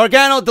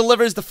 Gargano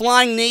delivers the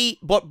flying knee,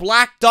 but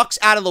Black ducks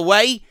out of the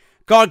way.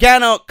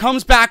 Gargano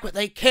comes back with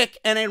a kick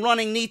and a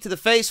running knee to the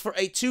face for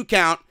a 2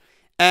 count,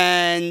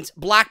 and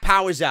Black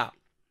powers out.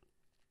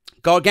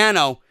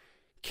 Gargano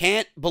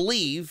can't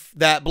believe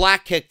that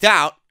Black kicked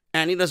out,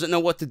 and he doesn't know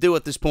what to do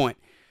at this point.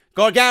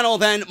 Gargano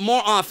then,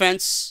 more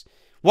offense,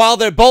 while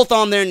they're both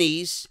on their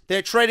knees.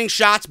 They're trading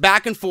shots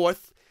back and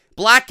forth.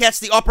 Black gets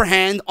the upper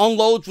hand,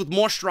 unloads with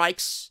more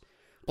strikes.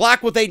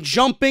 Black with a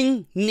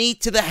jumping knee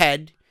to the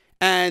head.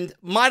 And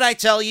might I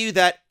tell you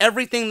that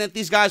everything that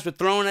these guys were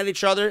throwing at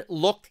each other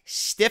looked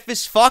stiff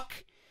as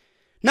fuck?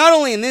 Not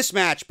only in this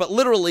match, but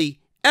literally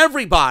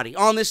everybody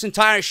on this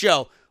entire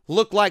show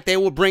looked like they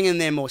were bringing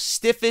their most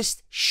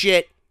stiffest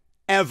shit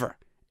ever.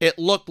 It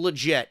looked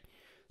legit.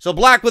 So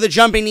Black with a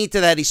jumping knee to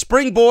the head. He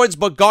springboards,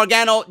 but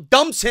Gargano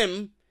dumps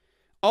him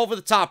over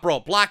the top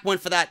rope. Black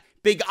went for that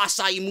big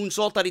acai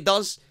moonsault that he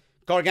does.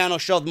 Gargano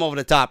shoved him over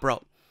the top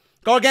rope.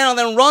 Gargano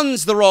then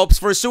runs the ropes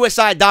for a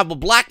suicide dive, but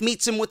Black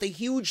meets him with a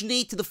huge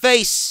knee to the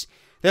face.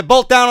 They're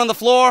both down on the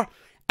floor,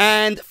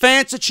 and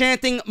fans are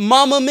chanting,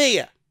 "Mamma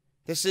Mia."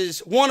 This is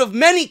one of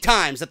many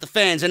times that the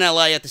fans in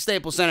LA at the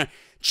Staples Center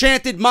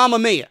chanted "Mamma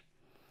Mia."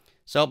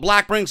 So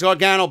Black brings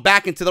Gargano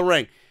back into the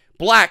ring.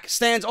 Black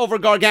stands over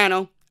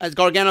Gargano as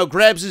Gargano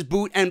grabs his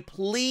boot and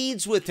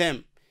pleads with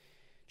him.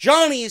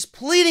 Johnny is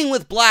pleading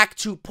with Black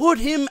to put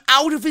him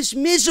out of his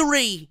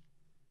misery.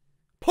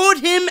 Put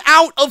him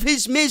out of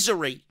his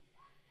misery.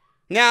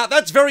 Now,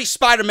 that's very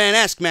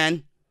Spider-Man-esque,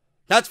 man.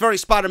 That's very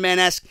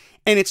Spider-Man-esque.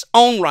 in its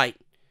own right.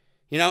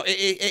 You know,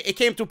 it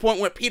came to a point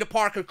where Peter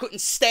Parker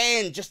couldn't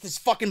stand just this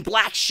fucking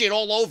black shit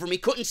all over him. He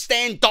couldn't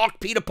stand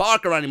dark Peter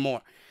Parker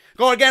anymore.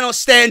 Gargano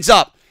stands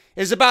up,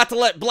 is about to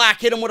let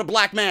Black hit him with a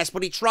black mask,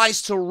 but he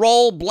tries to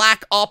roll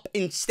Black up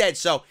instead.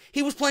 So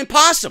he was playing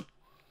possum.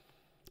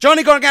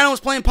 Johnny Gargano was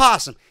playing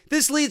possum.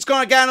 This leads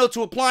Gargano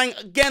to applying,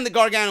 again, the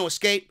Gargano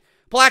escape.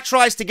 Black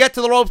tries to get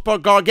to the ropes,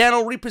 but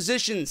Gargano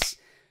repositions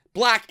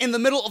Black in the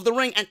middle of the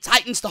ring and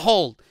tightens the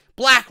hold.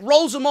 Black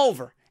rolls him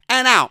over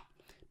and out.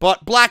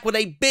 But Black with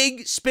a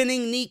big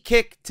spinning knee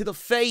kick to the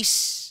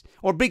face,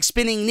 or big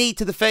spinning knee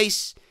to the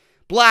face.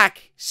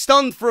 Black,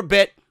 stunned for a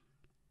bit.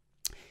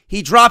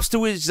 He drops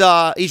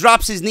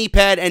his knee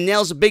pad and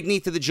nails a big knee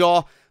to the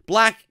jaw.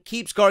 Black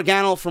keeps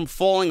Gargano from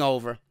falling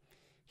over.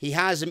 He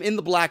has him in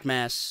the black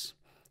mass.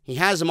 He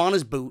has him on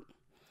his boot.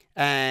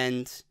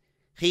 And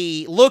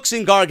he looks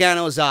in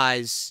Gargano's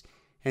eyes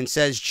and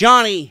says,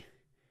 "Johnny,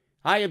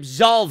 I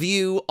absolve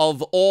you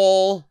of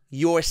all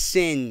your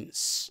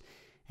sins."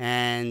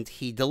 And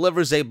he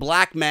delivers a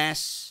black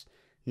mass,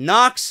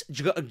 knocks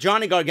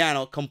Johnny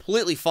Gargano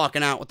completely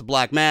fucking out with the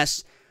black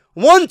mass.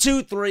 1,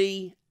 2,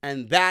 3,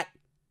 and that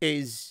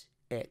is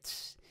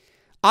it.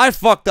 I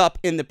fucked up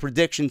in the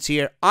predictions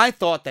here. I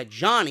thought that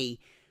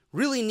Johnny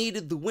really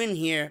needed the win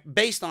here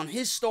based on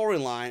his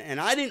storyline, and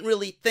I didn't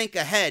really think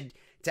ahead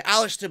to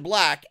Aleister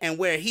Black and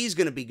where he's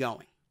going to be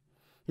going.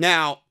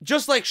 Now,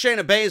 just like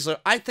Shayna Baszler,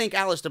 I think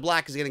Aleister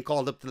Black is getting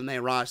called up to the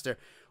main roster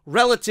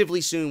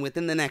relatively soon,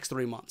 within the next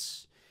 3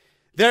 months.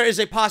 There is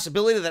a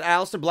possibility that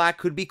Aleister Black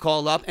could be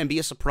called up and be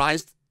a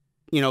surprised,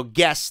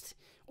 guest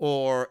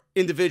or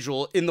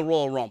individual in the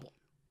Royal Rumble.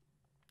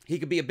 He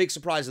could be a big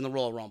surprise in the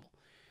Royal Rumble.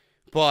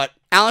 But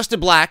Aleister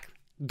Black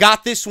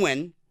got this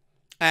win,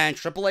 and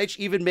Triple H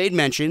even made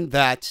mention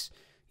that,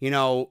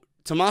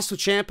 Tommaso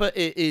Ciampa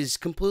is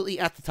completely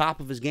at the top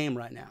of his game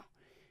right now.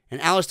 And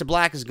Aleister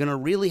Black is going to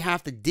really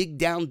have to dig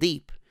down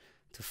deep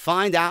to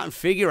find out and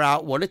figure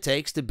out what it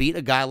takes to beat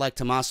a guy like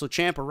Tommaso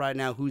Ciampa right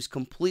now, who's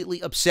completely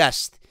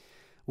obsessed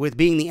with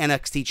being the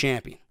NXT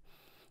champion.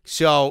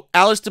 So,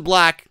 Aleister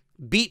Black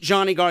beat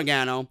Johnny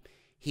Gargano.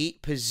 He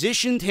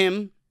positioned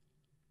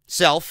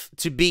himself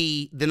to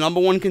be the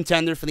 #1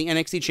 contender for the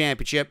NXT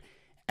championship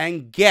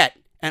and get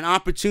an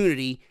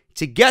opportunity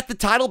to get the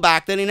title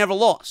back that he never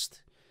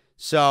lost.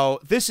 So,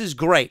 this is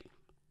great.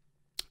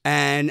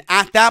 And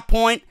at that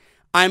point,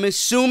 I'm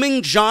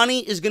assuming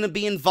Johnny is going to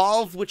be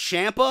involved with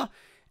Ciampa,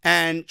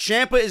 and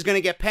Ciampa is going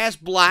to get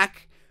past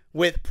Black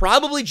with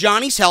probably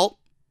Johnny's help.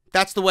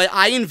 That's the way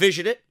I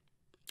envisioned it.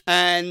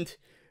 And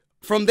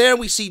from there,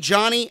 we see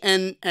Johnny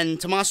and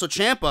Tommaso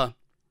Ciampa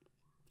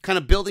kind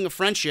of building a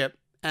friendship,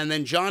 and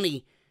then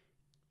Johnny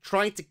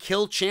trying to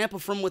kill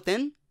Ciampa from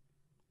within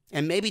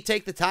and maybe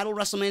take the title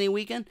WrestleMania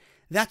weekend.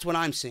 That's what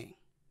I'm seeing.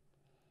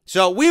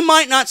 So we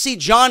might not see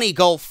Johnny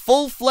go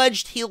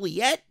full-fledged heel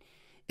yet.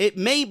 It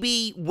may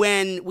be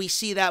when we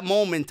see that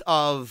moment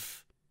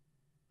of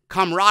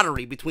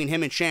camaraderie between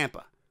him and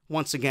Ciampa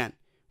once again,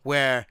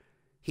 where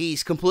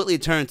he's completely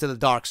turned to the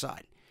dark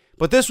side.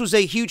 But this was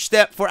a huge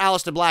step for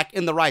Aleister Black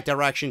in the right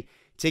direction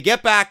to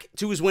get back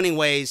to his winning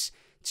ways,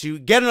 to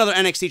get another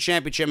NXT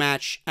Championship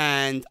match,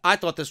 and I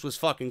thought this was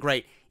fucking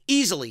great.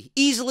 Easily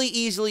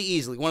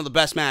one of the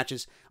best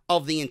matches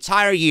of the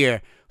entire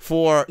year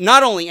for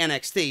not only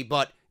NXT,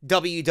 but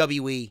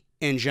WWE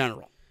in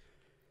general.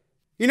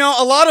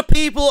 A lot of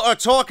people are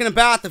talking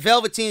about the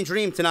Velveteen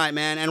Dream tonight,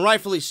 man, and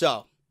rightfully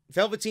so.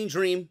 Velveteen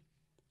Dream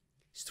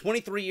is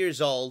 23 years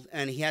old,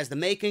 and he has the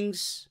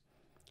makings.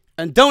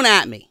 And don't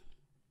at me.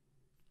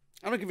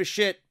 I don't give a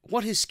shit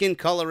what his skin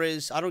color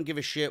is. I don't give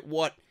a shit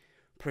what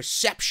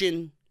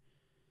perception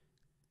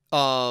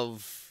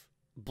of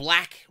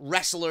black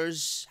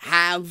wrestlers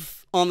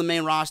have on the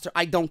main roster.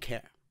 I don't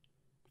care.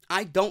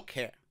 I don't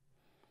care.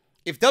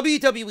 If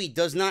WWE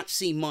does not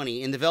see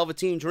money in the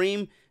Velveteen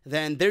Dream,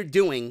 then they're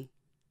doing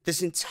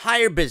this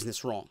entire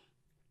business wrong.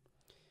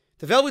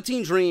 The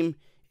Velveteen Dream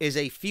is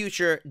a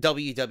future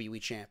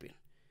WWE champion.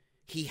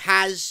 He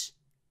has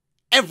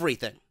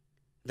everything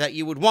that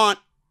you would want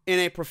in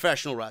a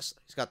professional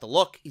wrestler. He's got the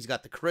look. He's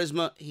got the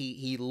charisma.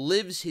 He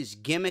lives his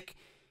gimmick.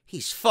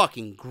 He's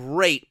fucking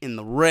great in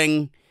the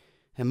ring.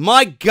 And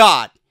my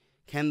God,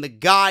 can the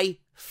guy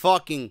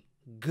fucking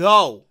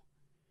go?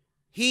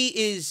 He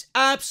is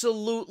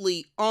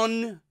absolutely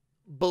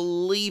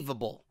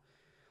unbelievable.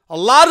 A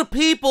lot of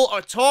people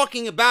are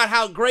talking about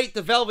how great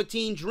the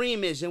Velveteen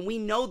Dream is, and we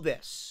know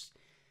this.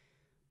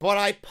 But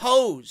I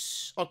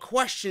pose a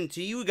question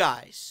to you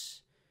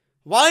guys.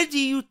 Why do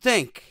you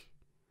think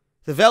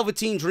the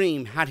Velveteen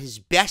Dream had his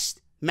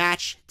best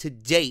match to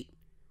date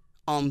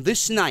on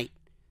this night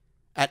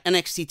at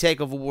NXT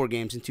Takeover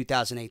WarGames in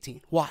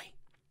 2018? Why?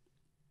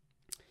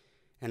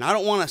 And I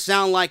don't want to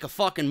sound like a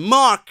fucking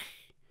mark,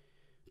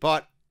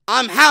 but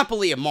I'm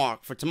happily a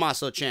mark for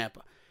Tommaso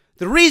Ciampa.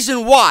 The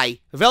reason why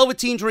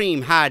Velveteen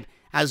Dream had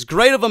as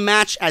great of a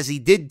match as he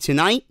did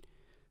tonight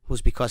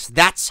was because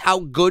that's how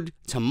good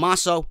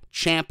Tommaso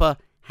Ciampa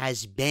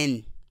has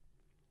been.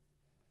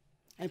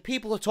 And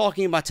people are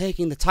talking about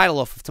taking the title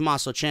off of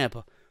Tommaso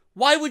Ciampa.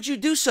 Why would you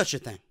do such a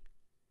thing?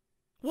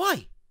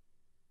 Why?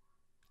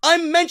 I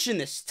mention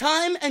this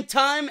time and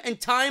time and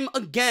time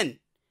again.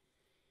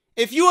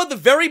 If you are the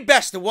very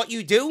best at what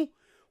you do,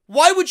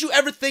 why would you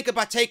ever think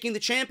about taking the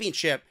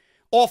championship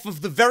off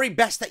of the very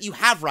best that you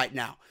have right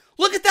now?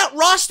 Look at that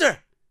roster.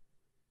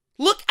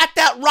 Look at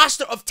that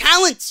roster of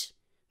talent.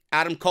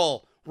 Adam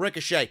Cole,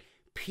 Ricochet,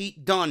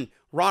 Pete Dunne,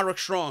 Roderick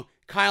Strong,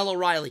 Kyle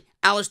O'Reilly,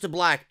 Aleister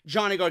Black,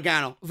 Johnny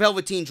Gargano,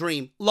 Velveteen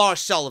Dream, Lars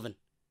Sullivan.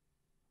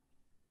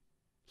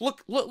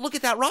 Look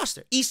at that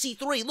roster.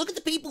 EC3. Look at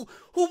the people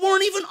who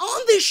weren't even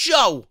on this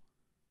show.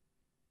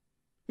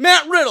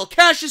 Matt Riddle,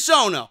 Cassius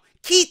Ohno,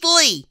 Keith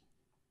Lee.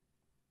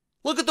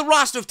 Look at the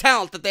roster of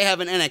talent that they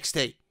have in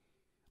NXT.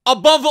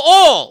 Above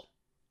all,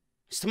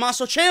 is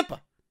Tommaso Ciampa.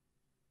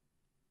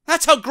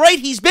 That's how great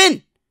he's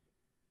been.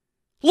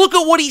 Look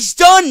at what he's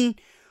done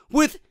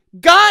with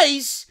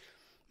guys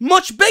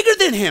much bigger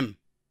than him.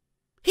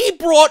 He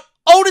brought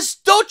Otis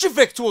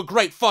Dojovic to a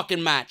great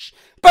fucking match.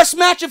 Best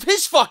match of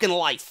his fucking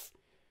life.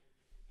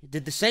 He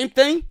did the same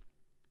thing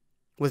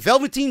with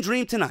Velveteen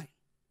Dream tonight.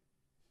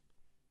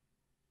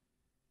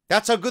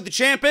 That's how good the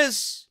champ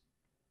is.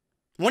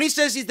 When he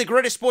says he's the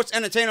greatest sports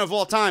entertainer of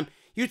all time,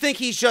 you think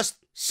he's just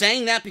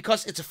saying that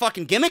because it's a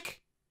fucking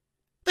gimmick?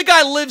 The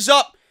guy lives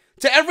up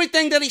to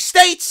everything that he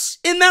states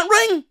in that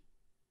ring.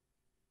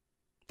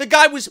 The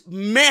guy was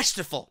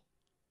masterful.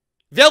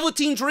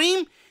 Velveteen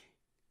Dream,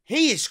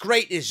 he is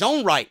great in his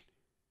own right.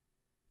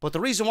 But the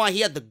reason why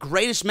he had the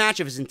greatest match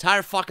of his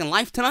entire fucking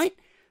life tonight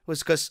was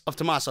because of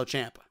Tommaso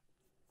Ciampa.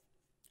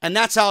 And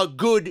that's how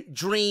good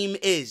Dream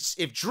is.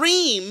 If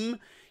Dream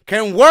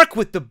can work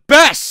with the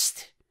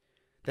best,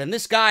 then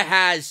this guy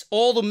has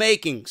all the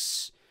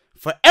makings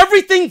for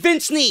everything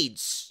Vince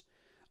needs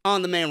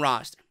on the main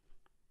roster.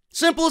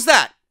 Simple as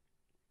that.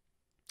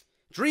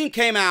 Dream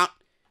came out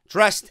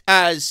dressed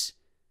as,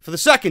 for the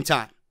second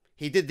time,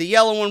 he did the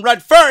yellow and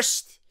red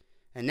first,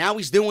 and now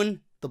he's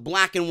doing the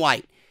black and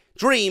white.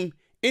 Dream,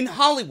 in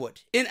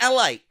Hollywood, in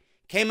LA,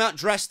 came out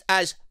dressed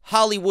as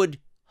Hollywood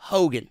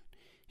Hogan.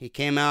 He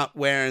came out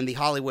wearing the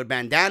Hollywood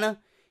bandana.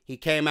 He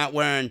came out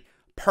wearing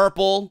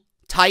purple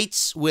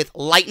tights with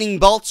lightning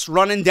bolts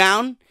running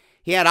down.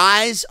 He had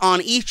eyes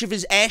on each of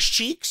his ass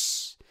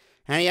cheeks.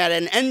 And he had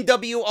an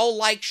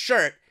NWO-like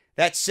shirt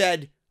that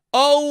said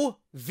OVA.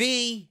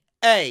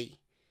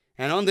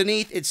 And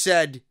underneath it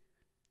said,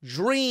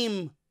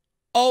 Dream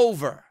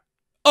over.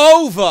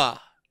 Over.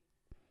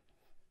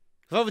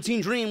 Velveteen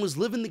Dream was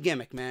living the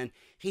gimmick, man.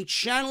 He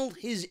channeled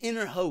his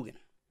inner Hogan.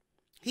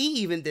 He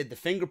even did the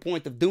finger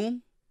point of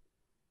doom.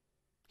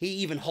 He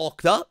even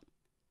hulked up.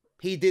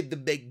 He did the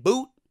big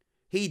boot.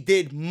 He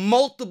did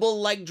multiple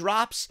leg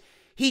drops.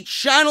 He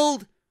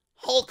channeled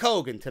Hulk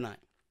Hogan tonight.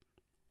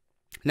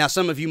 Now,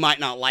 some of you might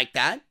not like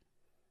that.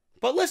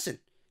 But listen,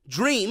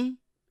 Dream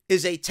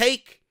is a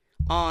take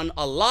on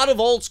a lot of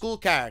old school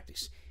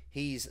characters.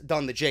 He's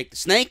done the Jake the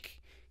Snake.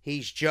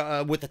 He's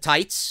with the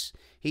tights.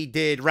 He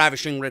did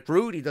Ravishing Rick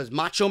Rude. He does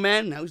Macho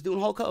Man. Now he's doing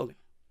Hulk Hogan.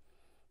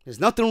 There's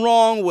nothing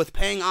wrong with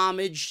paying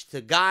homage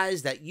to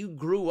guys that you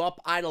grew up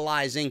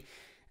idolizing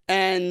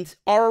and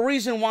are a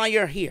reason why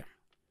you're here.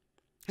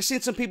 I've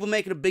seen some people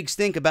making a big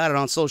stink about it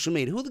on social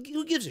media.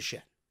 Who gives a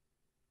shit?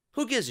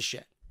 Who gives a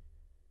shit?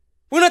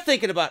 We're not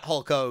thinking about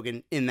Hulk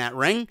Hogan in that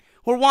ring.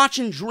 We're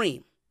watching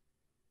Dream.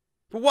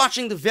 We're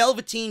watching the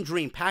Velveteen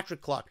Dream,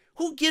 Patrick Clark.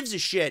 Who gives a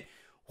shit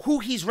who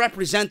he's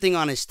representing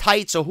on his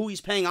tights or who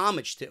he's paying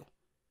homage to?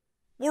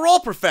 We're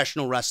all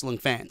professional wrestling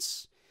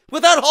fans.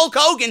 Without Hulk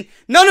Hogan,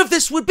 none of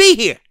this would be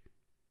here.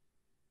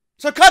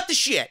 So cut the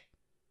shit.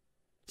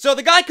 So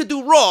the guy could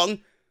do wrong.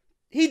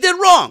 He did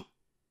wrong.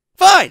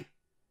 Fine.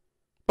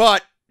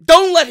 But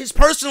don't let his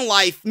personal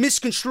life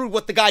misconstrue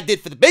what the guy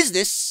did for the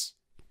business.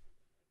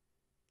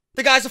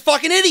 The guy's a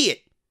fucking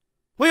idiot.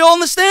 We all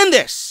understand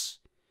this.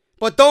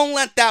 But don't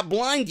let that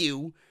blind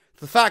you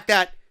to the fact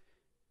that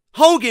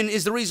Hogan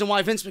is the reason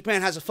why Vince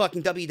McMahon has a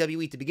fucking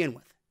WWE to begin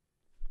with.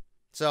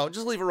 So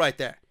just leave it right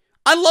there.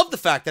 I love the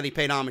fact that he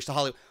paid homage to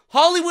Hollywood.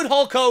 Hollywood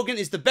Hulk Hogan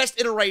is the best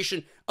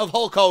iteration of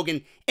Hulk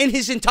Hogan in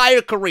his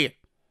entire career.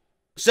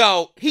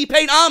 So he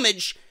paid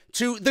homage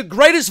to the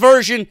greatest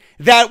version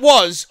that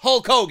was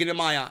Hulk Hogan in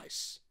my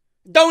eyes.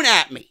 Don't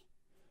at me.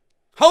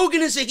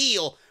 Hogan as a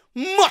heel,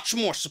 much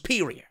more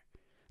superior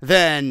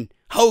than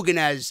Hogan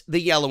as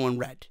the yellow and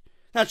red.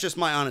 That's just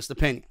my honest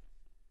opinion.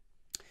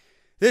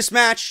 This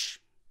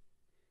match,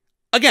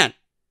 again,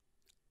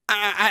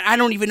 I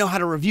don't even know how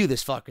to review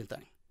this fucking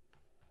thing.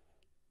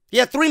 You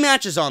had 3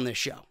 matches on this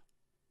show.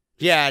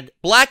 You had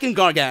Black and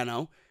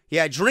Gargano, you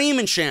had Dream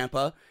and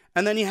Ciampa,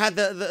 and then you had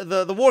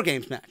the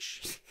WarGames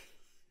match.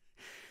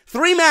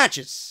 3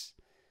 matches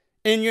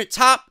in your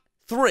top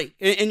 3,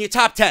 in your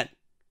top 10.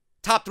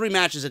 Top 3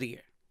 matches of the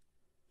year.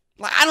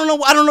 Like, I don't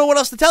know what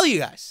else to tell you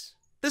guys.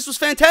 This was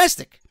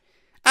fantastic.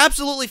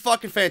 Absolutely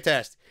fucking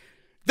fantastic.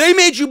 They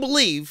made you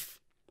believe,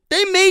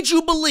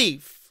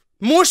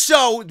 more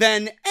so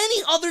than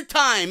any other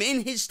time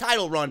in his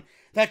title run,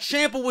 that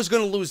Ciampa was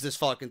going to lose this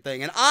fucking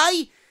thing. And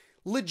I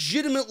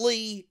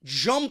legitimately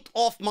jumped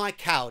off my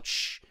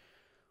couch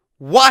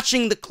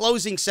watching the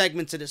closing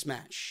segments of this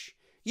match.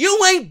 You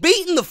ain't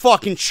beating the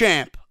fucking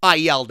champ, I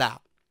yelled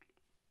out.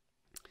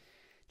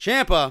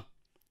 Ciampa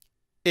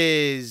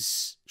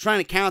is trying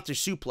to counter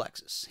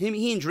suplexes.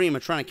 He and Dream are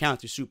trying to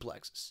counter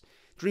suplexes.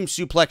 Dream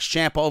suplex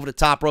Ciampa over the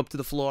top rope to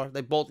the floor.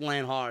 They both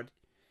land hard.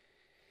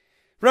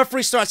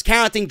 Referee starts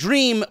counting.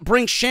 Dream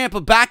brings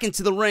Ciampa back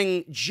into the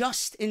ring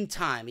just in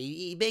time.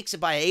 He makes it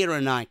by an 8 or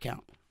a 9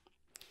 count.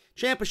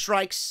 Ciampa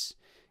strikes,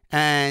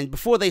 and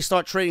before they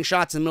start trading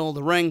shots in the middle of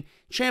the ring,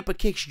 Ciampa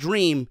kicks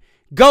Dream,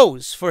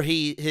 goes for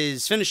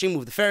his finishing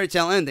move, the fairy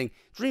tale ending.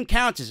 Dream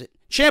counters it.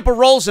 Ciampa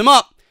rolls him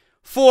up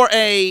for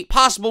a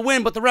possible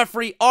win, but the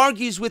referee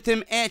argues with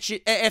him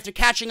after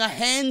catching a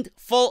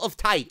handful of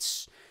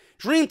tights.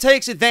 Dream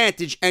takes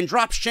advantage and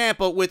drops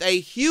Ciampa with a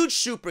huge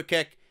super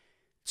kick,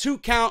 2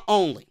 count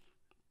only.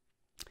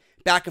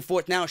 Back and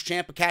forth now as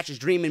Ciampa catches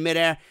Dream in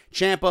midair.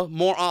 Ciampa,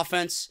 more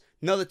offense,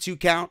 another 2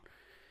 count.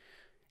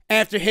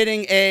 After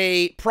hitting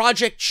a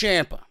Project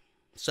Ciampa.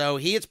 So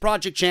he hits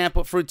Project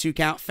Ciampa for a 2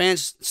 count.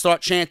 Fans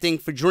start chanting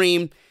for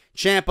Dream.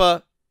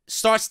 Ciampa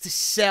starts to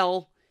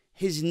sell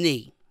his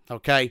knee.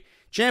 Okay?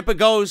 Ciampa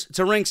goes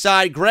to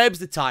ringside, grabs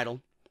the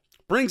title,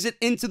 brings it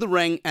into the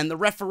ring, and the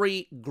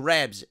referee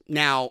grabs it.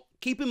 Now,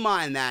 keep in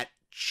mind that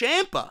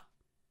Ciampa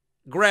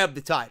grabbed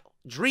the title.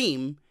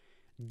 Dream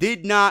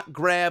did not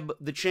grab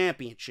the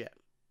championship.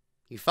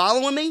 You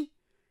following me?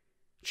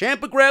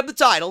 Ciampa grabbed the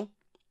title,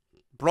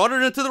 brought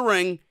it into the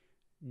ring.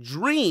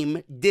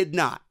 Dream did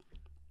not.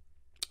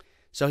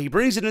 So he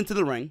brings it into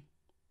the ring.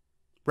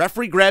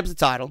 Referee grabs the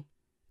title.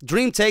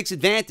 Dream takes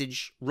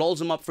advantage,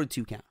 rolls him up for a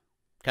 2 count.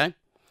 Okay?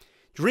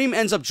 Dream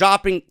ends up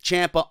dropping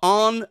Ciampa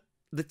on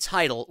the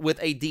title with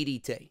a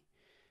DDT.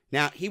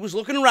 Now, he was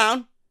looking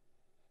around.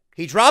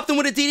 He dropped him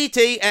with a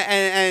DDT,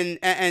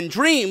 and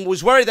Dream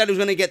was worried that he was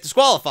going to get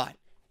disqualified.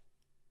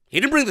 He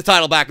didn't bring the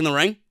title back in the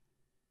ring.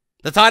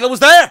 The title was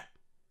there.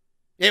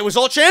 It was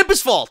all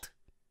Ciampa's fault.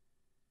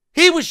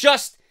 He was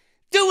just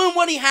doing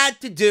what he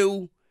had to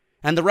do,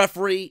 and the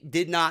referee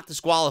did not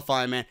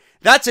disqualify him, man.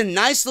 That's a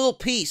nice little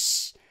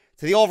piece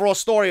to the overall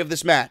story of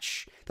this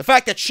match. The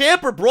fact that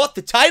Ciampa brought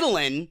the title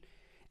in,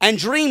 and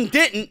Dream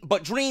didn't,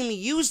 but Dream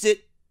used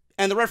it,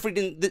 and the referee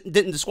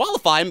didn't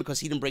disqualify him because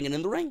he didn't bring it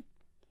in the ring.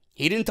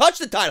 He didn't touch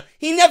the title.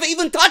 He never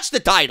even touched the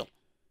title.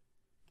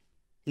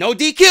 No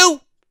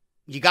DQ.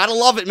 You gotta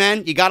love it,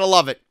 man. You gotta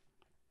love it.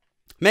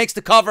 Makes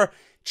the cover.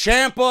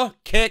 Ciampa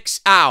kicks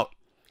out.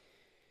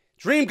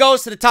 Dream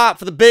goes to the top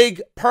for the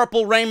big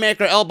purple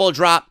Rainmaker elbow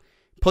drop.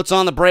 Puts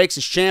on the brakes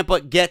as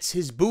Ciampa gets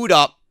his boot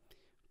up.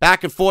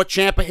 Back and forth,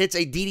 Ciampa hits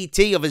a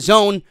DDT of his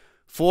own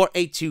for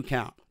a 2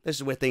 count. This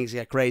is where things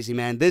get crazy,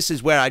 man. This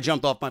is where I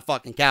jumped off my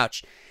fucking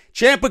couch.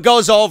 Ciampa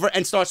goes over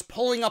and starts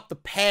pulling up the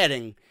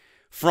padding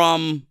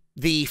from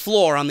the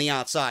floor on the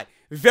outside.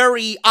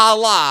 Very a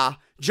la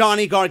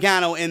Johnny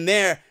Gargano in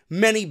their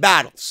many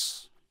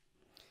battles.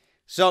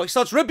 So he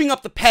starts ripping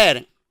up the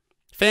padding.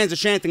 Fans are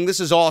chanting, "This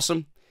is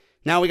awesome."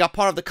 Now we got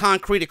part of the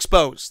concrete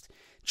exposed.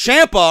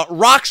 Ciampa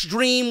rocks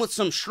Dream with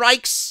some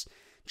strikes.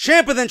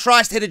 Ciampa then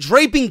tries to hit a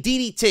draping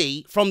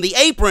DDT from the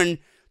apron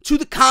to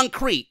the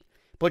concrete.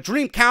 But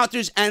Dream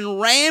counters and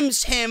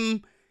rams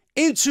him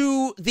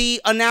into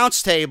the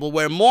announce table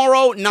where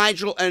Morrow,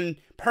 Nigel, and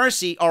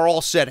Percy are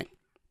all sitting.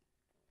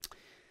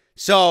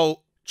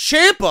 So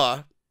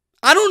Ciampa,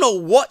 I don't know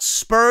what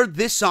spurred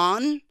this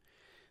on,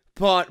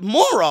 but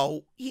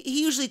Morrow,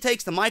 he usually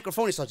takes the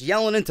microphone. He starts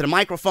yelling into the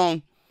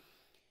microphone.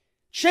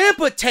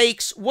 Ciampa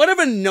takes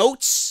whatever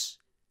notes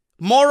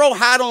Morrow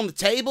had on the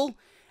table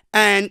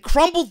and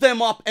crumbled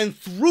them up and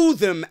threw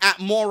them at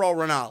Mauro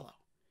Ranallo.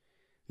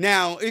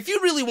 Now, if you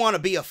really want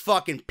to be a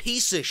fucking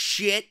piece of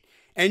shit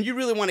and you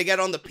really want to get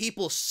on the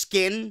people's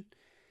skin,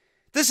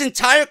 this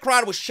entire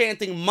crowd was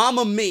chanting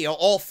Mamma Mia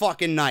all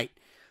fucking night.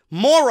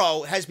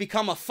 Morrow has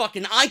become a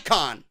fucking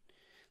icon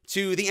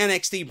to the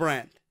NXT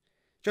brand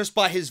just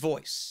by his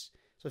voice.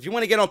 So if you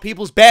want to get on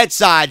people's bad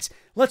sides,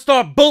 let's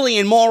start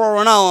bullying Mauro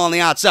Ranallo on the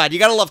outside. You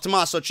gotta love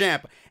Tommaso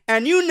Ciampa.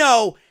 And you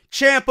know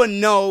Ciampa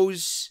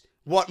knows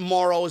what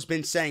Morrow has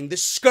been saying. The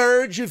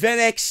scourge of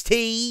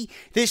NXT,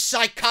 this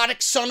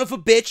psychotic son of a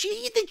bitch.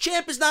 You think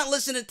Ciampa's not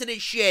listening to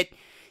this shit?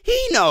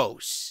 He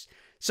knows.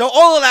 So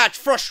all of that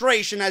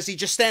frustration as he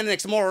just standing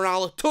next to Mauro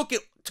Ranallo,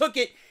 took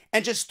it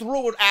and just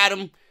threw it at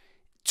him.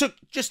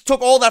 Just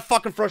took all that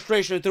fucking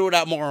frustration and threw it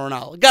at Mauro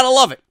Ranallo. Gotta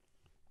love it.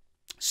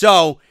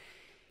 So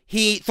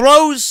he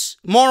throws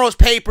Mauro's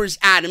papers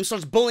at him,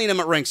 starts bullying him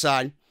at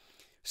ringside.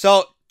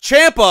 So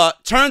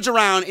Ciampa turns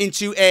around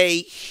into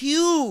a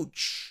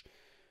huge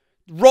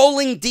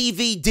rolling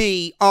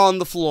DVD on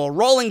the floor,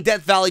 rolling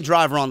Death Valley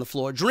Driver on the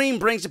floor. Dream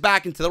brings it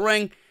back into the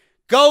ring,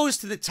 goes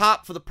to the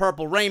top for the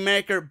Purple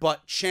Rainmaker,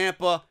 but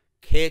Ciampa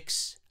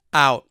kicks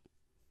out.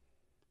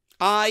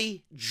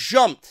 I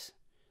jumped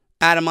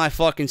out of my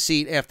fucking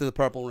seat after the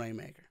Purple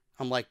Rainmaker.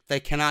 I'm like, they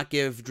cannot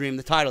give Dream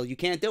the title. You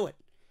can't do it.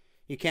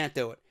 You can't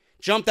do it.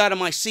 Jumped out of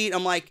my seat.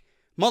 I'm like,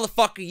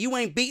 motherfucker, you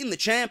ain't beating the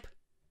champ.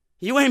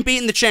 You ain't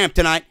beating the champ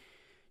tonight.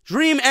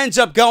 Dream ends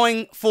up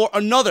going for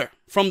another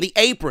from the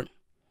apron.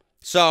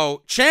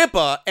 So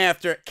Ciampa,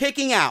 after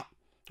kicking out,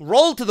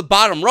 rolled to the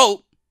bottom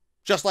rope.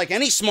 just like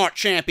any smart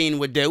champion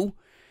would do.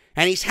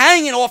 And he's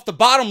hanging off the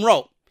bottom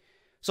rope.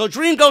 So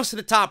Dream goes to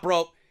the top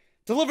rope,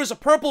 delivers a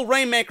purple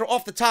Rainmaker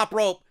off the top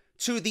rope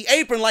to the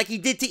apron like he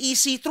did to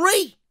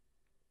EC3.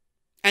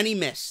 And he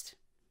missed.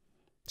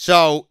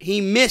 So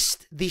he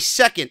missed the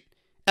second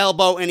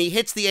elbow, and he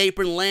hits the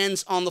apron,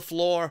 lands on the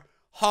floor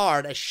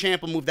hard as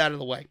Ciampa moved out of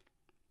the way.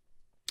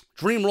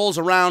 Dream rolls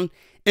around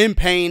in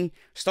pain,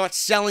 starts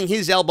selling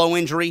his elbow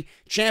injury.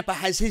 Ciampa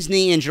has his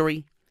knee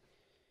injury.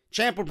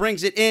 Ciampa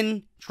brings it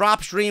in,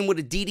 drops Dream with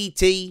a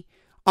DDT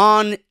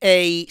on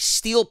a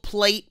steel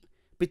plate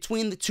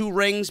between the two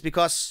rings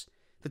because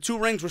the two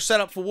rings were set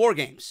up for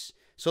WarGames.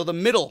 So the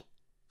middle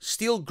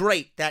steel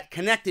grate that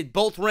connected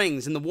both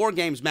rings in the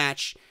WarGames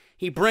match,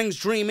 he brings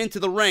Dream into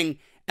the ring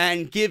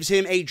and gives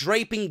him a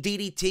draping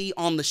DDT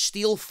on the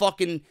steel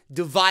fucking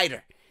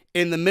divider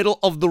in the middle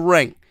of the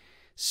ring.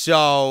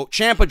 So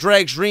Ciampa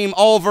drags Dream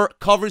over,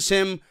 covers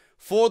him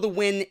for the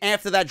win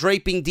after that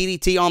draping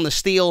DDT on the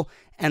steel,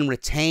 and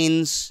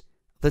retains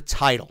the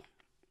title.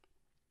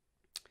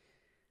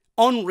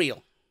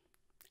 Unreal.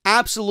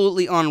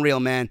 Absolutely unreal,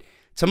 man.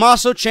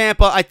 Tommaso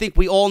Ciampa, I think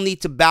we all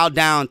need to bow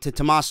down to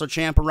Tommaso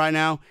Ciampa right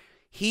now.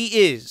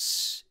 He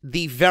is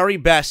the very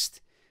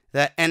best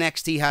that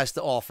NXT has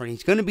to offer. And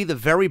he's going to be the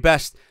very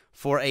best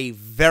for a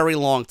very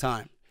long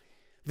time.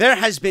 There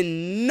has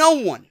been no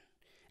one,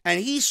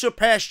 and he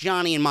surpassed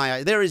Johnny in my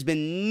eye. There has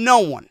been no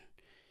one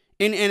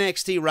in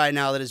NXT right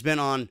now that has been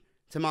on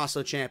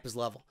Tommaso Ciampa's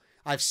level.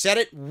 I've said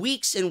it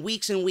weeks and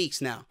weeks and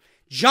weeks now.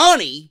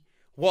 Johnny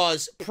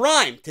was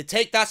primed to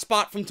take that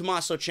spot from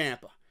Tommaso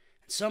Ciampa.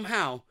 And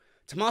somehow,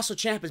 Tommaso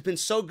Ciampa has been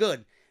so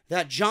good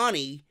that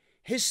Johnny,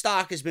 his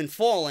stock has been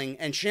falling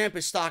and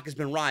Ciampa's stock has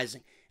been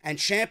rising. And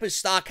Ciampa's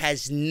stock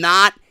has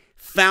not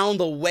found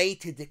a way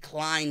to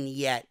decline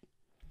yet.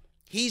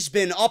 He's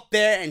been up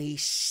there and he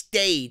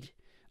stayed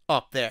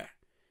up there.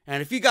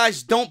 And if you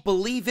guys don't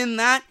believe in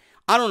that,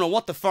 I don't know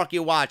what the fuck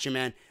you're watching,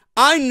 man.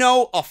 I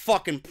know a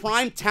fucking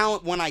prime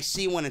talent when I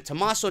see one, and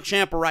Tommaso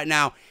Ciampa right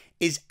now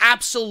is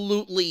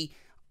absolutely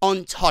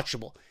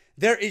untouchable.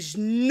 There is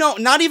no,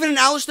 not even an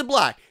Aleister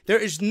Black, there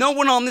is no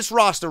one on this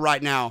roster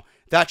right now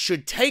that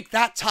should take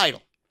that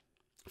title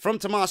from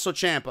Tommaso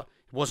Ciampa.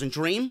 It wasn't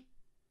Dream.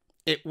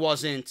 It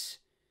wasn't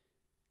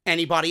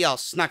anybody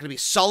else. It's not going to be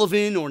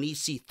Sullivan or an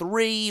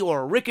EC3 or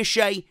a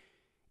Ricochet.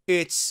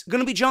 It's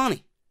going to be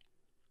Johnny.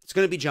 It's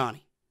going to be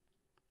Johnny.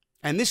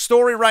 And this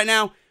story right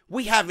now,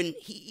 we haven't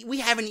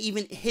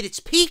even hit its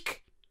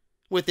peak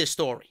with this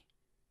story.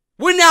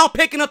 We're now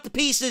picking up the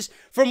pieces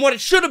from what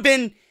it should have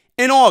been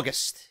in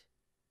August.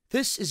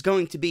 This is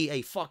going to be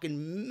a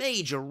fucking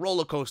major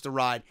roller coaster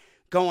ride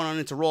going on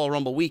into Royal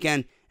Rumble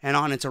weekend and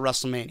on into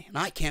WrestleMania. And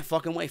I can't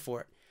fucking wait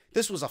for it.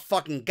 This was a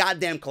fucking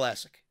goddamn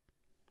classic.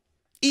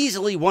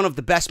 Easily one of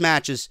the best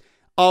matches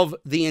of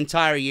the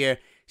entire year.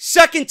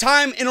 Second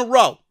time in a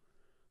row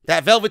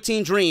that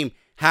Velveteen Dream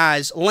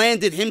has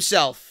landed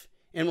himself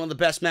in one of the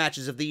best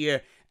matches of the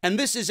year. And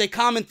this is a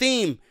common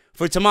theme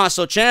for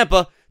Tommaso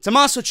Ciampa.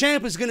 Tommaso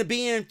Ciampa is going to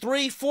be in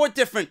 3-4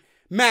 different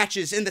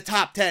matches in the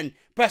top 10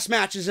 best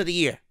matches of the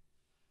year.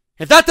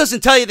 If that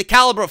doesn't tell you the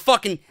caliber of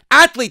fucking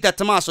athlete that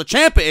Tommaso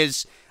Ciampa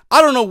is,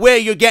 I don't know where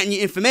you're getting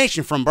your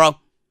information from, bro.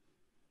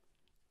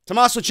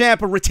 Tommaso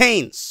Ciampa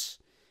retains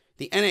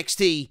the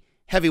NXT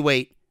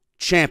Heavyweight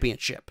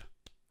Championship.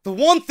 The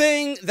one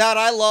thing that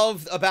I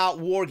loved about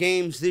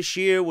WarGames this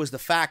year was the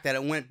fact that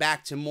it went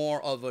back to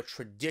more of a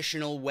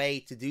traditional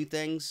way to do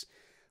things.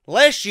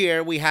 Last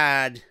year, we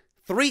had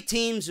 3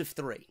 teams of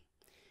 3.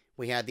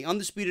 We had the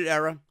Undisputed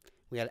Era,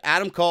 we had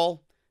Adam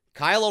Cole,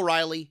 Kyle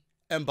O'Reilly,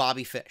 and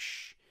Bobby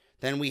Fish.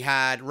 Then we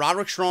had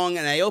Roderick Strong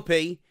and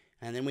AOP,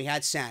 and then we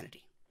had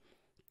Sanity.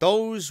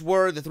 Those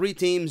were the 3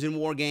 teams in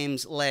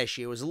WarGames last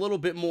year. It was a little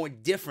bit more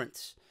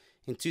different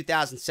in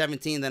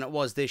 2017 than it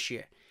was this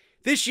year.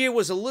 This year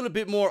was a little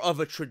bit more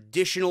of a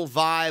traditional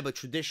vibe, a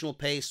traditional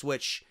pace,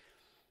 which,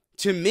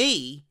 to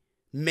me,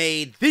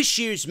 made this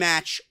year's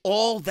match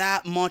all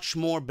that much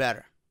more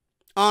better.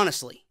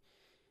 Honestly.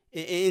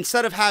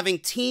 Instead of having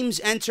teams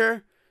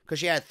enter,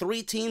 because you had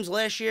 3 teams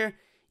last year,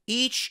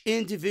 each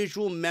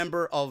individual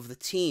member of the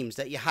teams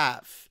that you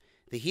have,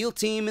 the heel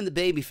team and the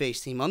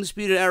babyface team,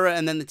 Undisputed Era,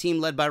 and then the team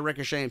led by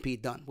Ricochet and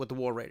Pete Dunne with the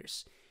War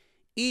Raiders.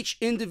 Each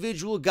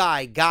individual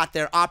guy got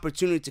their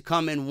opportunity to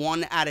come in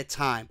one at a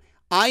time.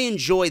 I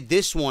enjoyed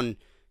this one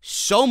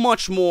so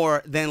much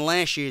more than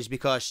last year's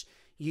because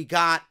you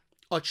got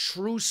a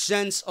true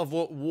sense of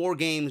what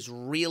WarGames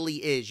really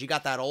is. You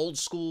got that old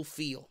school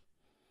feel.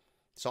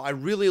 So I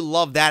really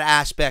love that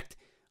aspect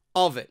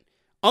of it.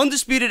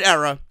 Undisputed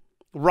Era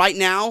right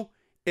now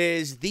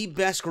is the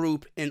best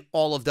group in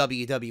all of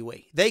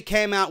WWE. They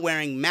came out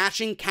wearing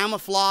matching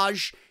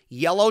camouflage,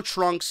 yellow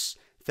trunks.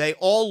 They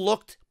all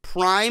looked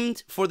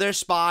primed for their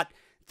spot.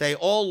 They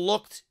all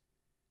looked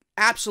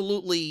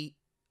absolutely,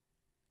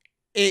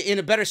 in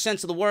a better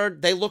sense of the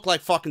word, they look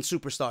like fucking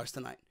superstars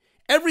tonight.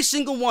 Every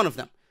single one of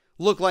them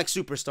look like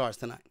superstars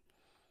tonight.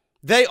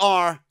 They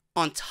are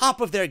on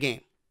top of their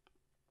game.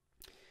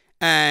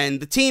 And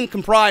the team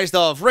comprised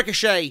of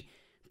Ricochet,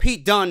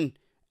 Pete Dunne,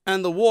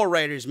 and the War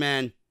Raiders,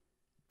 man,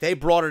 They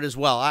brought it as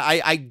well.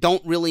 I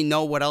don't really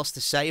know what else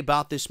to say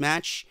about this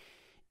match.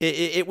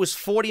 It was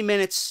 40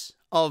 minutes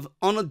of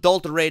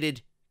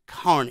unadulterated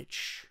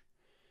carnage.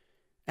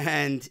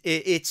 And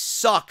it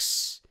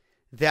sucks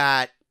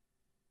that...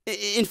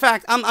 In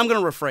fact, I'm going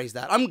to rephrase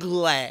that. I'm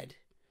glad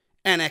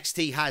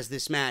NXT has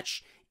this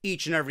match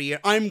each and every year.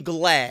 I'm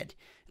glad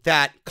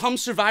that come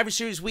Survivor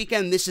Series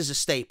weekend, this is a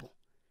staple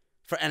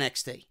for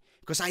NXT.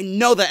 Because I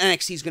know that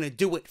NXT is going to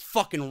do it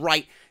fucking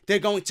right. They're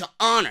going to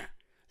honor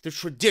the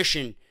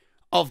tradition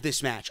of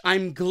this match.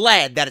 I'm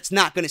glad that it's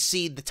not going to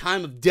see the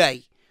time of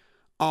day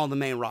on the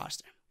main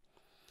roster.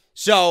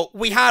 So,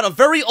 we had a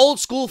very old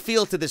school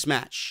feel to this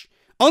match.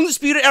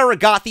 Undisputed Era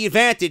got the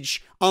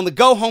advantage on the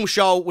go-home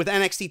show with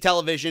NXT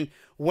television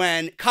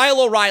when Kyle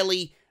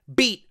O'Reilly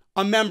beat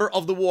a member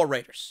of the War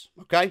Raiders,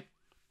 okay?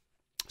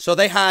 So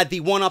they had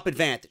the one-up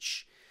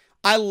advantage.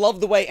 I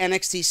love the way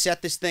NXT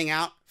set this thing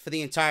out for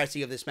the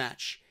entirety of this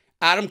match.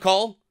 Adam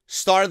Cole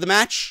started the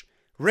match.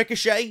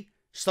 Ricochet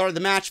started the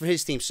match for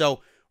his team.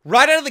 So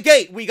right out of the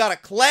gate, we got a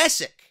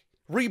classic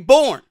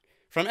reborn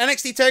from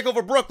NXT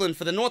Takeover Brooklyn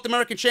for the North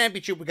American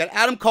Championship. We got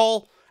Adam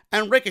Cole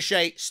and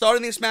Ricochet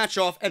starting this match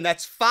off, and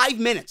that's 5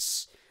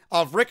 minutes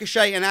of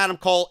Ricochet and Adam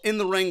Cole in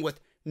the ring with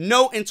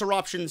no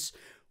interruptions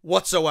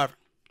whatsoever.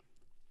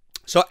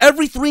 So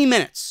every 3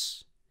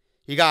 minutes,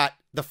 you got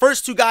the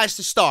first two guys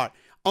to start.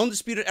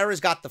 Undisputed Era's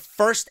got the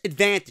first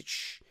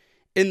advantage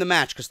in the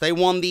match because they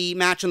won the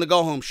match on the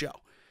go-home show.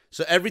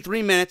 So every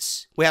 3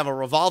 minutes, we have a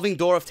revolving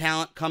door of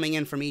talent coming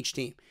in from each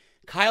team.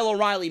 Kyle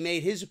O'Reilly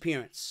made his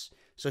appearance.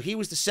 So he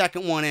was the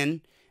second one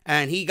in,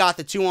 and he got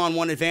the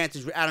 2-on-1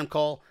 advantage with Adam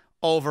Cole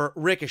over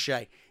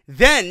Ricochet.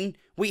 Then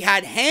we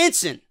had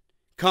Hanson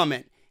come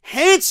in.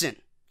 Hanson,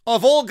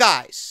 of all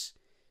guys.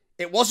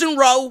 It wasn't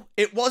Rowe.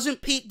 It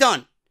wasn't Pete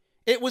Dunne.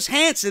 It was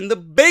Hanson, the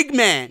big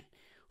man,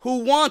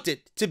 who wanted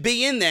to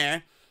be in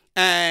there,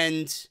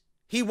 and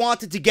he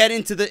wanted to get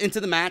into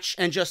the match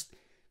and just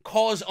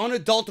cause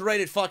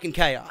unadulterated fucking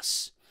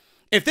chaos.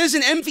 If there's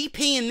an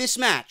MVP in this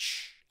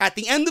match, at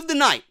the end of the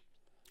night,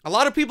 a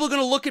lot of people are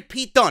going to look at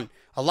Pete Dunne.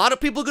 A lot of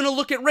people are going to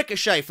look at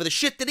Ricochet for the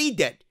shit that he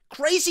did.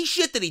 Crazy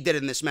shit that he did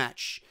in this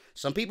match.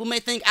 Some people may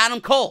think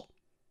Adam Cole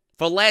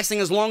for lasting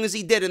as long as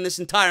he did in this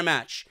entire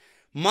match.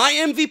 My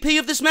MVP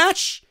of this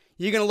match,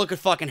 you're going to look at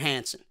fucking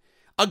Hanson.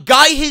 A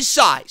guy his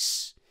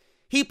size.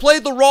 He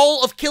played the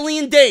role of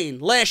Killian Dane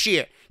last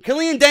year.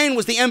 Killian Dane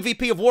was the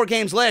MVP of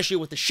WarGames last year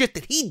with the shit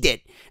that he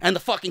did and the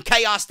fucking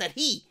chaos that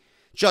he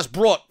just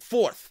brought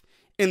forth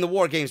in the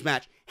WarGames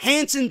match.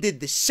 Hanson did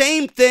the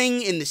same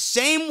thing in the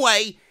same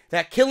way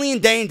that Killian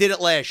Dane did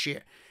it last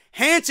year.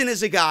 Hanson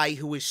is a guy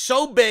who is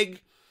so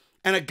big,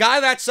 and a guy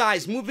that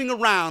size moving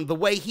around the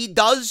way he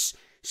does,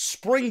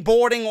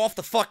 springboarding off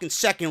the fucking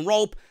second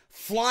rope,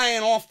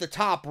 flying off the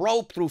top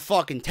rope through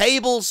fucking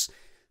tables.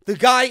 The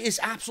guy is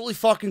absolutely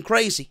fucking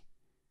crazy.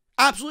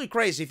 Absolutely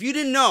crazy. If you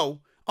didn't know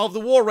of the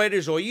War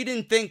Raiders, or you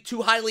didn't think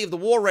too highly of the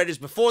War Raiders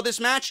before this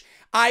match,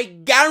 I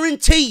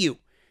guarantee you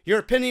your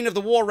opinion of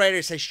the War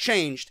Raiders has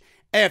changed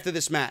after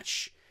this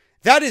match.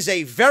 That is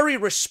a very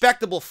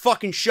respectable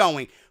fucking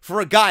showing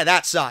for a guy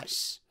that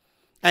size.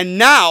 And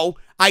now,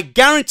 I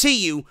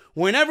guarantee you,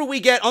 whenever we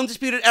get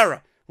Undisputed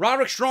Era,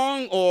 Roderick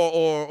Strong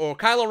or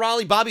Kyle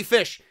O'Reilly, Bobby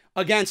Fish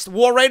against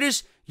War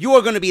Raiders, you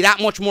are going to be that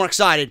much more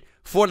excited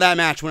for that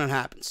match when it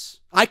happens.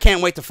 I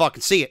can't wait to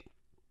fucking see it.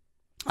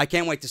 I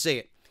can't wait to see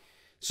it.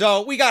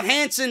 So, we got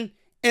Hanson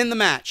in the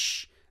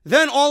match.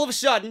 Then, all of a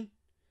sudden,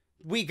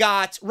 we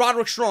got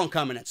Roderick Strong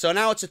coming in. So,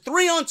 now it's a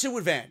 3-on-2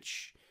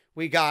 advantage.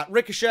 We got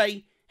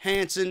Ricochet,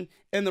 Hanson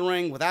in the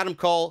ring with Adam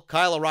Cole,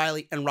 Kyle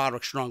O'Reilly, and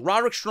Roderick Strong.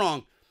 Roderick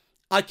Strong,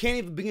 I can't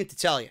even begin to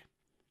tell you.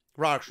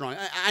 Roderick Strong.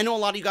 I know a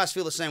lot of you guys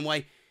feel the same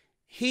way.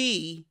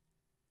 He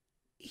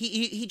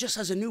just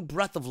has a new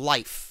breath of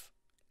life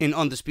in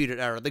Undisputed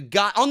Era. The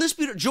guy,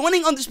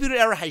 joining Undisputed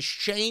Era has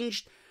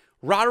changed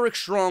Roderick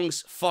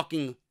Strong's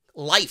fucking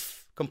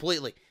life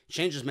completely. It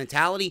changed his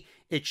mentality.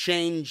 It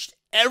changed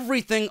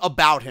everything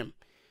about him.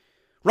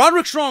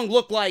 Roderick Strong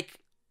looked like,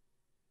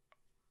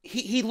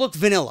 he looked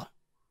vanilla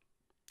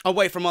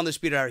away from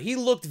Undisputed Era. He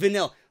looked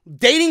vanilla.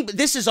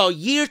 This is a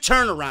year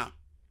turnaround.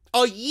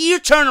 A year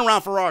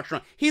turnaround for Roderick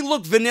Strong. He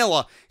looked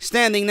vanilla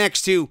standing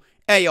next to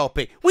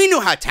AOP. We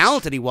knew how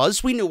talented he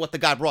was. We knew what the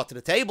guy brought to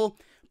the table.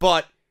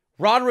 But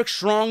Roderick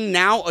Strong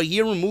now, a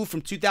year removed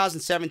from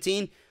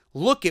 2017,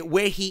 look at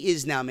where he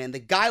is now, man. The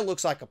guy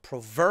looks like a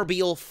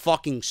proverbial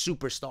fucking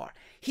superstar.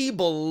 He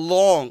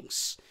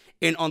belongs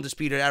in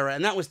Undisputed Era,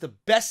 and that was the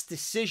best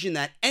decision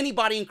that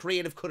anybody in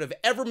creative could have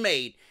ever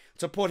made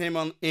to put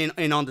him in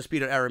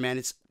Undisputed Era, man.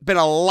 It's been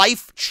a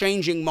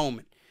life-changing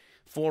moment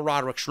for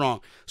Roderick Strong.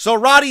 So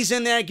Roddy's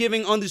in there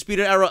giving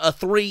Undisputed Era a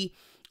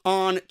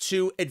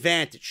 3-on-2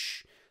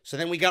 advantage. So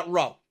then we got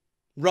Rowe.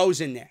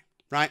 Rowe's in there,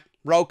 right?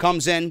 Rowe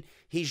comes in.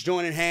 He's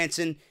joining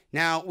Hanson.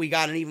 Now we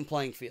got an even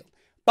playing field.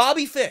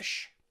 Bobby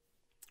Fish.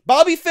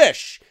 Bobby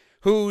Fish,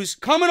 who's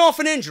coming off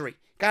an injury,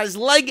 got his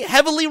leg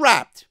heavily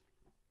wrapped.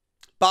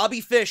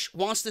 Bobby Fish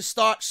wants to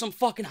start some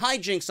fucking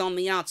hijinks on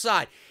the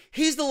outside.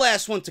 He's the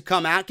last one to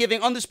come out,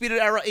 giving Undisputed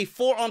Era a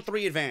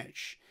 4-on-3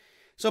 advantage.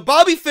 So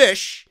Bobby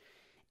Fish,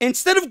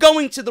 instead of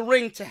going to the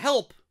ring to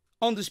help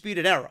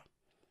Undisputed Era,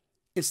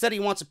 instead he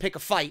wants to pick a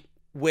fight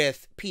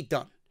with Pete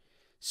Dunne.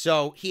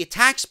 So he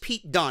attacks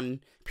Pete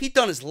Dunne. Pete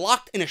Dunne is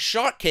locked in a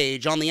shark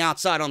cage on the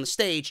outside on the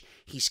stage.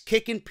 He's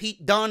kicking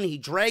Pete Dunne. He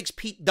drags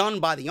Pete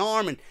Dunne by the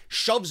arm and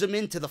shoves him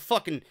into the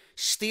fucking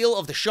steel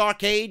of the shark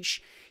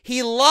cage.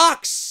 He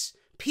locks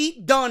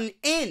Pete Dunne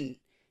in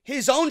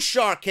his own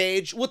shark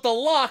cage with the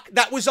lock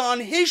that was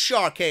on his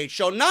shark cage.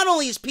 So not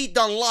only is Pete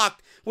Dunne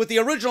locked with the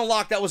original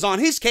lock that was on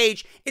his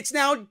cage, it's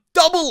now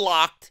double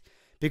locked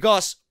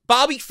because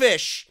Bobby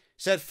Fish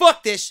said,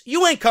 fuck this,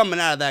 you ain't coming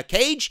out of that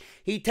cage.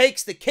 He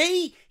takes the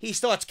key, he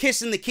starts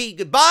kissing the key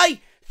goodbye,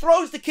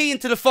 throws the key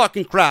into the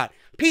fucking crowd.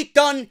 Pete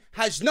Dunne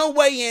has no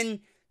way in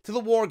to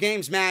the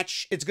WarGames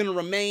match. It's going to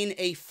remain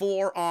a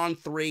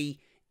 4-on-3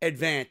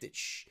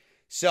 advantage.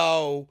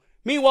 So,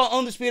 meanwhile,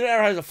 Undisputed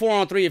Era has a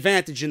 4-on-3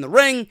 advantage in the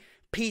ring.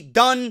 Pete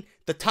Dunne,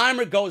 the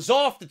timer goes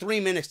off, the 3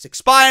 minutes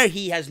expire.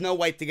 He has no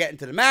way to get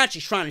into the match.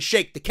 He's trying to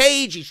shake the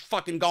cage. He's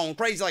fucking going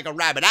crazy like a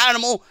rabid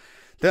animal.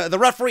 The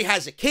referee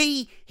has a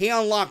key. He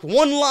unlocked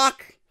one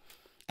lock,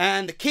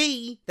 and the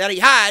key that he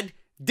had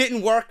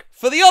didn't work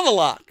for the other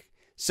lock.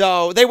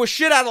 So they were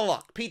shit out of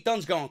luck. Pete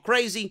Dunne's going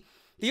crazy.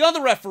 The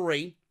other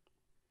referee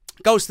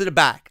goes to the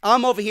back.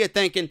 I'm over here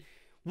thinking,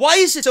 why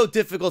is it so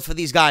difficult for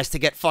these guys to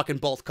get fucking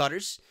bolt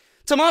cutters?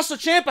 Tommaso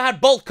Ciampa had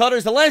bolt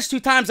cutters the last 2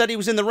 times that he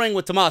was in the ring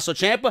with Tommaso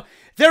Ciampa.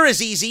 They're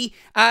as easy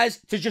as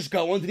to just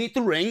go underneath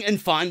the ring and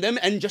find them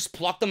and just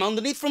pluck them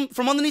underneath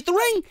from underneath the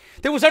ring.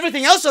 There was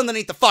everything else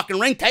underneath the fucking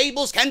ring.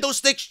 Tables, kendo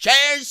sticks,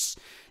 chairs.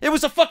 It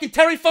was a fucking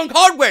Terry Funk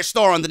hardware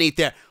store underneath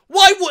there.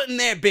 Why wouldn't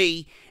there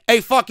be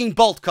a fucking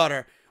bolt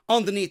cutter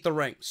underneath the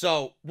ring?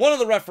 So one of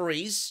the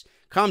referees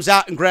comes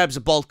out and grabs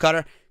a bolt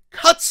cutter,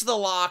 cuts the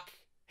lock.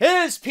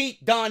 Here's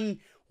Pete Dunne.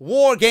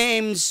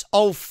 WarGames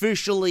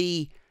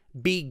officially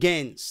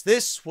begins.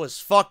 This was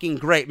fucking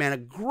great, man. A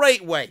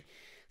great way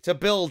to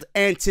build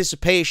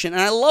anticipation.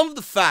 And I love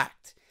the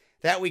fact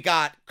that we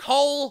got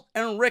Cole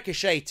and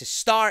Ricochet to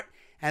start,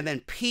 and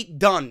then Pete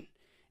Dunne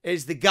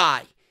is the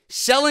guy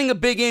selling a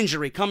big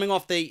injury coming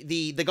off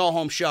the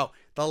go-home show.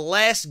 The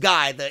last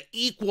guy, the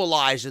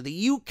equalizer,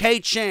 the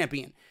UK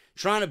champion,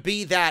 trying to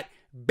be that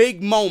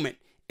big moment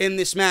in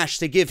this match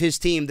to give his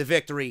team the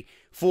victory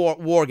for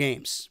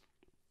WarGames.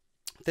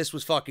 This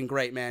was fucking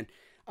great, man.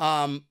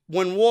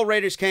 When War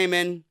Raiders came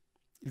in,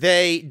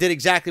 they did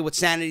exactly what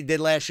Sanity did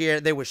last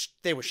year. There was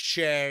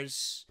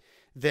chairs,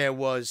 there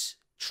was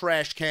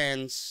trash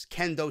cans,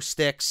 kendo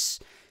sticks.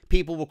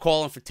 People were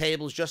calling for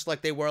tables just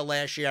like they were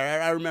last year.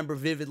 I remember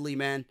vividly,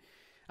 man.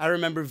 I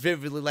remember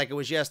vividly like it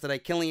was yesterday.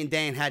 Killian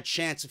Dane had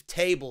chants of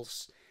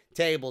tables,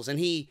 and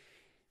he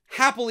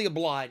happily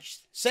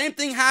obliged. Same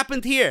thing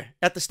happened here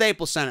at the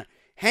Staples Center.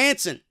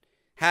 Hanson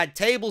had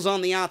tables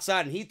on the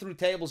outside, and he threw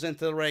tables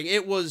into the ring.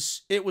 It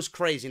was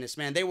craziness,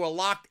 man. They were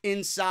locked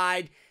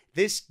inside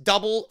this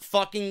double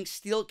fucking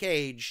steel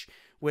cage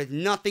with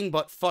nothing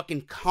but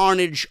fucking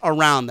carnage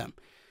around them.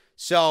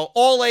 So,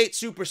 all 8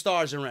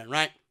 superstars are in,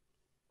 right?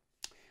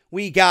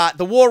 We got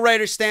the War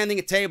Raiders standing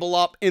a table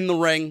up in the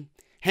ring.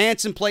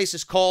 Hanson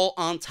places Cole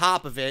on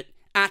top of it.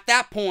 At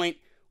that point,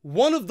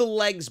 one of the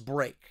legs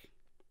break.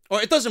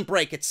 Or it doesn't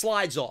break, it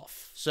slides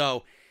off.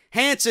 So,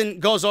 Hanson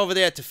goes over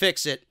there to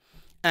fix it.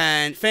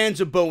 And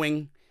fans are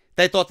booing.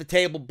 They thought the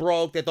table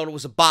broke. They thought it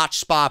was a botched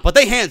spot. But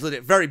they handled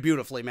it very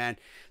beautifully, man.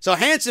 So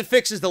Hanson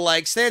fixes the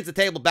leg, stands the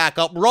table back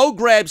up. Rowe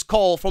grabs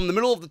Cole from the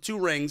middle of the 2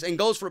 rings and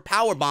goes for a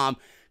powerbomb.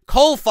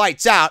 Cole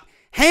fights out.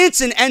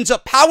 Hanson ends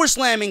up power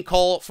slamming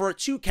Cole for a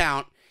 2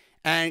 count.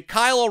 And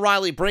Kyle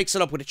O'Reilly breaks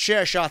it up with a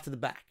chair shot to the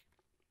back.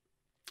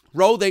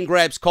 Rowe then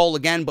grabs Cole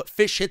again, but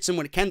Fish hits him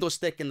with a kendo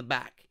stick in the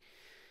back.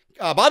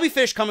 Bobby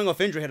Fish, coming off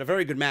injury, had a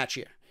very good match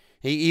here.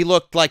 He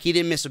looked like he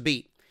didn't miss a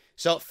beat.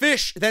 So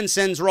Fish then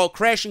sends Rowe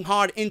crashing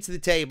hard into the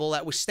table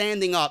that was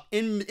standing up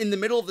in the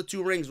middle of the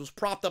 2 rings, was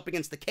propped up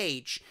against the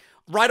cage,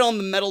 right on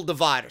the metal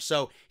divider.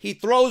 So he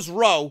throws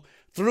Rowe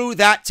through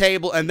that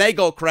table, and they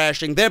go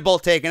crashing. They're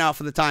both taken out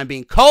for the time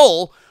being.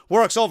 Cole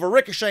works over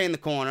Ricochet in the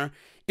corner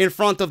in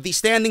front of the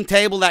standing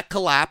table that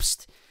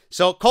collapsed.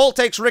 So Cole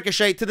takes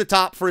Ricochet to the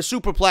top for a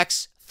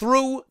superplex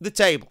through the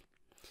table.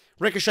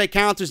 Ricochet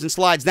counters and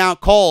slides down.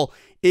 Cole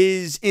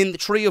is in the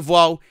Tree of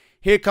Woe.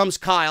 Here comes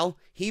Kyle.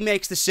 He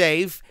makes the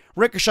save.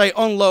 Ricochet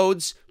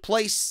unloads,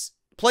 placed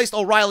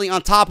O'Reilly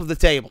on top of the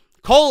table.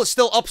 Cole is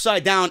still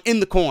upside down in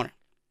the corner.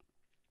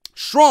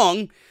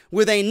 Strong,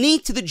 with a knee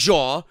to the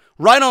jaw,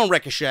 right on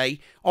Ricochet.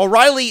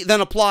 O'Reilly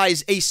then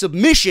applies a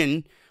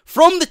submission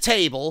from the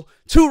table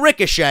to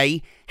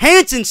Ricochet.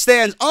 Hanson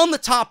stands on the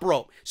top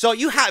rope. So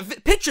you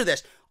have, picture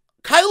this.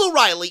 Kyle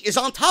O'Reilly is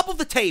on top of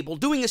the table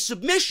doing a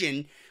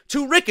submission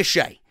to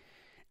Ricochet.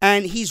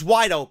 And he's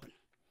wide open.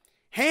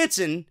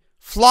 Hanson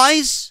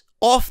flies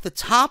off the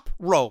top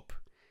rope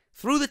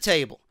through the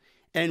table.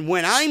 And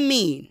when I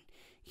mean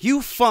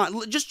you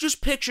find,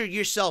 just picture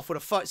yourself with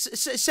a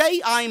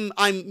say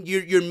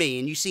you're me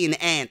and you see an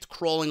ant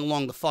crawling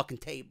along the fucking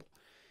table,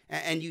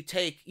 and you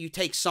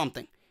take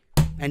something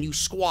and you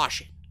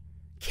squash it,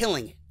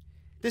 killing it.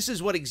 This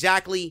is what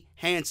exactly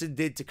Hanson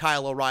did to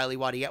Kyle O'Reilly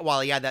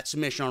while he had that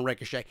submission on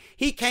Ricochet.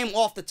 He came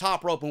off the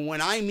top rope, and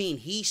when I mean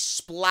he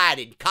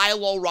splatted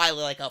Kyle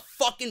O'Reilly like a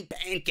fucking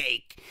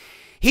pancake.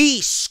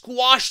 He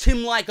squashed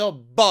him like a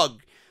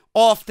bug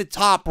off the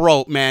top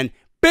rope, man.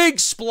 Big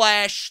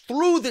splash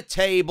through the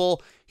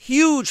table.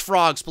 Huge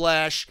frog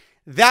splash.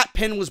 That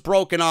pin was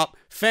broken up.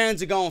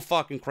 Fans are going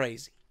fucking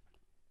crazy.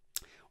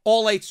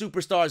 All 8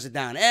 superstars are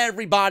down.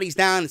 Everybody's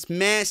down. It's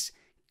mass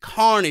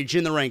carnage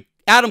in the ring.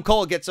 Adam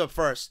Cole gets up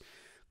first.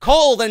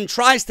 Cole then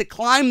tries to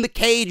climb the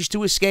cage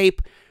to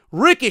escape.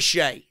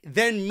 Ricochet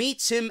then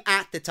meets him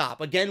at the top.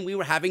 Again, we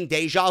were having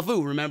deja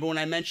vu. Remember when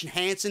I mentioned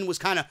Hanson was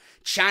kind of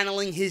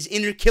channeling his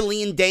inner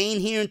Killian Dane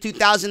here in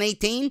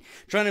 2018?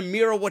 Trying to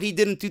mirror what he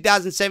did in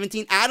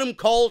 2017? Adam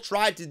Cole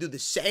tried to do the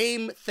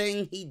same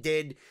thing he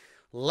did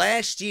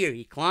last year.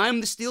 He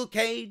climbed the steel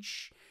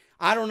cage.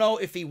 I don't know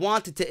if he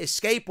wanted to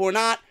escape or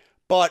not,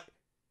 but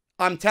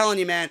I'm telling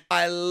you, man,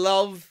 I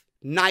love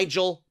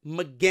Nigel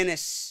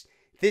McGuinness.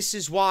 This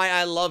is why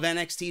I love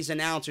NXT's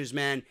announcers,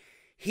 man.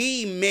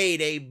 He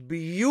made a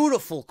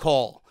beautiful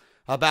call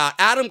about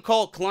Adam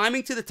Cole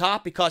climbing to the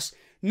top, because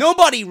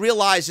nobody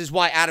realizes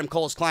why Adam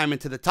Cole is climbing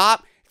to the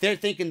top. They're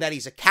thinking that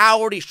he's a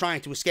coward. He's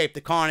trying to escape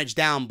the carnage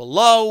down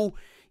below.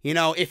 You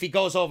know, if he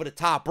goes over the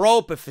top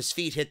rope, if his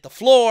feet hit the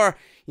floor,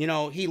 you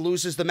know, he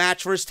loses the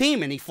match for his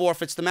team and he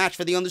forfeits the match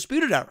for the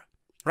Undisputed Era.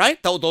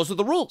 Right? Those are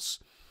the rules.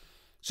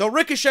 So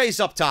Ricochet's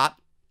up top.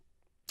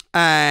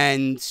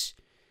 And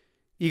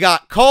you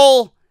got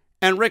Cole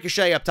and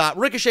Ricochet up top.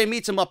 Ricochet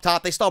meets him up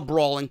top. They start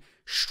brawling.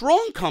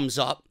 Strong comes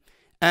up,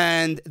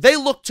 and they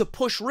look to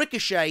push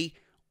Ricochet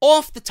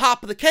off the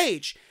top of the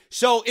cage.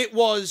 So it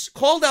was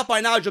called out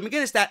by Nigel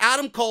McGuinness that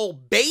Adam Cole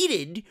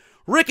baited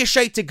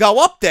Ricochet to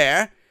go up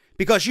there,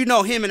 because you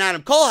know him and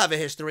Adam Cole have a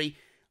history.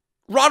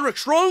 Roderick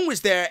Strong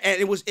was there,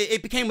 and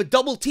it became a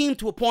double team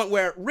to a point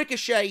where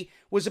Ricochet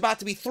was about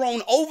to be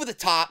thrown over the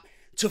top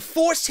to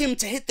force him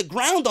to hit the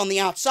ground on the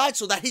outside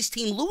so that his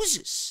team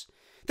loses.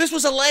 This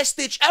was a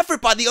last-ditch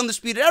effort by the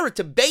Undisputed Era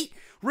to bait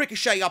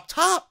Ricochet up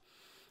top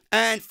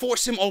and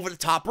force him over the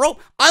top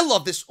rope. I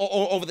love this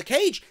over the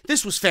cage.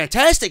 This was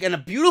fantastic and a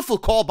beautiful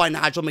call by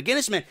Nigel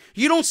McGuinness, man.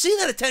 You don't see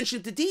that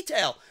attention to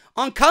detail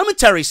on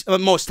commentaries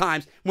most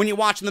times when you're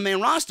watching the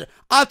main roster.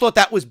 I thought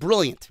that was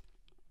brilliant.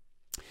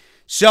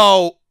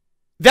 So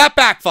that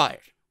backfired.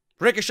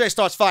 Ricochet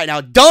starts fighting.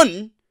 Now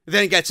Dunne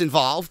then gets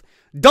involved.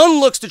 Dunne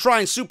looks to try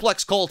and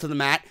suplex Cole to the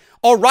mat.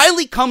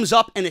 O'Reilly comes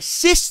up and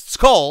assists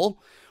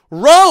Cole.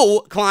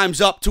 Rowe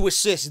climbs up to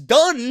assist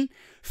Dunne.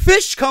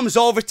 Fish comes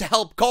over to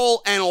help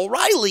Cole and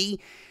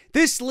O'Reilly.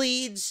 This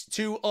leads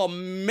to a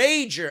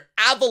major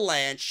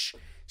avalanche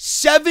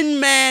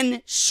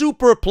 7-man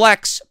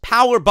superplex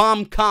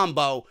powerbomb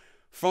combo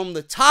from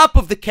the top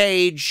of the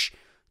cage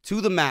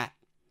to the mat.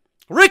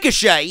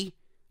 Ricochet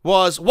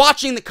was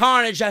watching the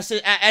carnage as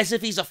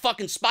if he's a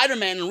fucking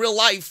Spider-Man in real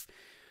life,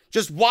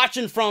 just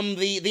watching from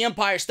the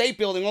Empire State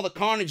Building, all the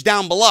carnage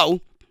down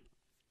below.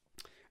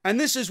 And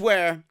this is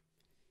where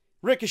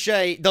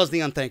Ricochet does the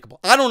unthinkable.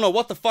 I don't know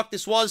what the fuck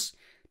this was.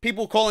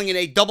 People calling it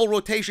a double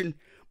rotation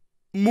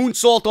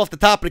moonsault off the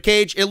top of the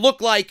cage. It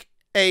looked like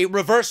a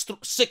reverse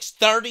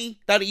 630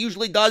 that he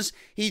usually does.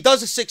 He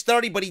does a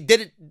 630, but he did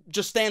it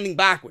just standing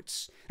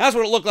backwards. That's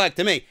what it looked like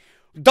to me.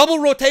 Double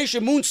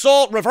rotation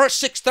moonsault, reverse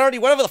 630,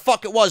 whatever the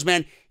fuck it was,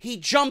 man. He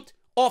jumped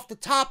off the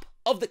top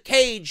of the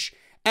cage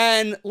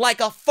and like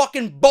a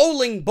fucking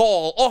bowling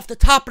ball off the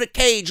top of the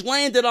cage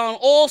landed on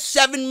all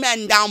 7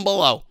 men down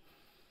below.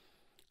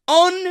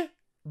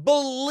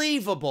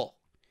 Unbelievable.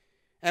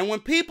 And when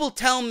people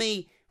tell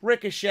me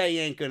Ricochet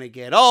ain't going to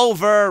get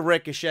over,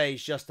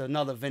 Ricochet's just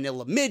another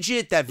vanilla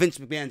midget that Vince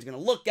McMahon's going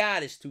to look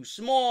at, is too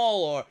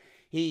small, or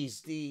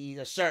he's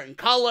a certain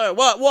color,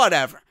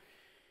 whatever.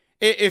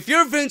 If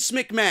you're Vince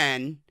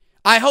McMahon,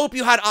 I hope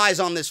you had eyes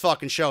on this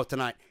fucking show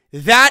tonight.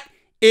 That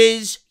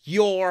is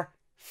your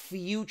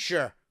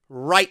future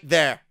right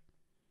there.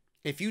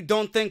 If you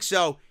don't think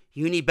so,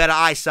 you need better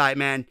eyesight,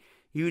 man.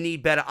 You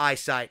need better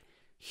eyesight.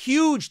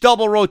 Huge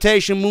double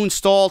rotation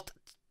moonsault,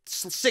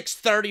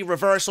 630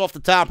 reverse off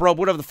the top rope,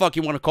 whatever the fuck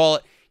you want to call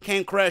it,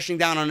 came crashing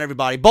down on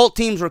everybody. Both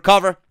teams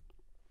recover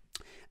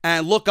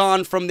and look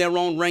on from their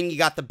own ring. You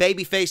got the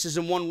baby faces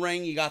in one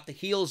ring, you got the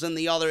heels in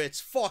the other.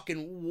 It's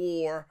fucking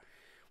war.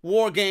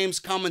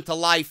 WarGames coming to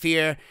life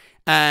here,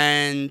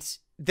 and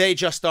they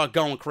just start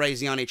going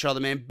crazy on each other,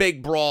 man.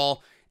 Big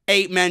brawl.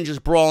 8 men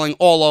just brawling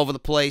all over the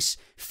place.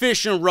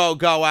 Fish and Rowe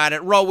go at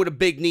it. Rowe with a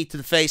big knee to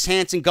the face.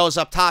 Hanson goes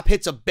up top,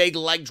 hits a big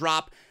leg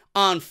drop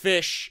on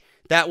Fish.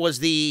 That was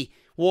the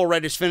War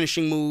Raiders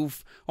finishing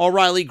move.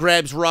 O'Reilly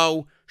grabs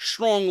Rowe.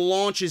 Strong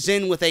launches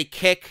in with a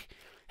kick.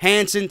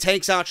 Hanson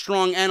takes out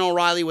Strong and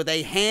O'Reilly with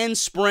a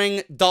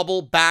handspring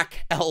double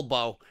back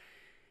elbow.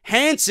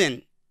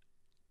 Hanson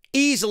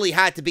easily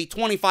had to be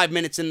 25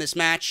 minutes in this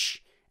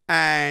match,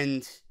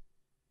 and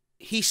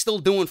he's still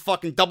doing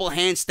fucking double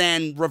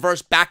handstand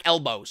reverse back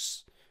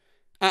elbows.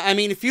 I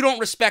mean, if you don't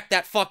respect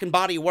that fucking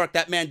body of work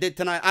that man did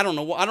tonight, I don't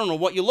know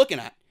what you're looking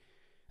at.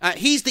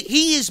 Hanson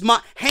is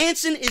my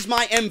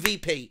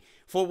MVP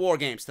for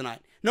WarGames tonight.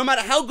 No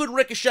matter how good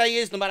Ricochet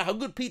is, no matter how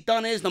good Pete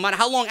Dunne is, no matter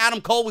how long Adam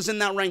Cole was in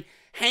that ring,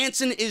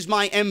 Hanson is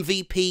my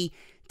MVP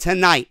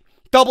tonight.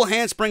 Double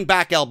handspring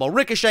back elbow.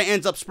 Ricochet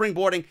ends up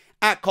springboarding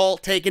at Cole,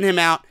 taking him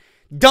out.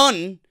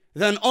 Dunne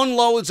then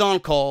unloads on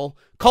Cole.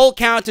 Cole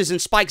counters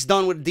and spikes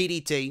Dunne with a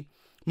DDT.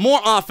 More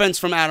offense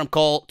from Adam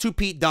Cole to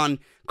Pete Dunne.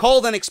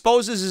 Cole then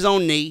exposes his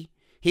own knee.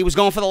 He was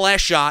going for the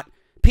last shot.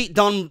 Pete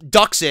Dunne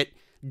ducks it.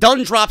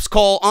 Dunne drops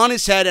Cole on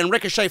his head, and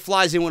Ricochet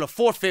flies in with a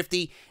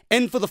 450.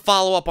 In for the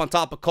follow-up on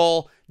top of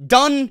Cole.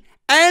 Dunne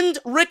and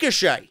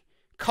Ricochet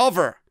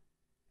cover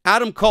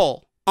Adam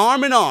Cole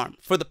arm in arm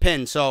for the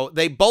pin. So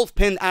they both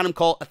pinned Adam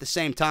Cole at the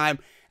same time.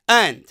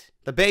 And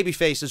the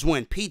babyfaces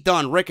win. Pete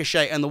Dunne,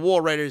 Ricochet, and the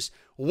War Raiders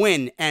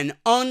win an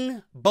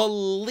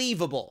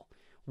unbelievable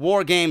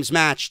WarGames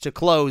match to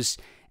close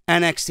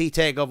NXT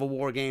Takeover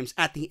WarGames.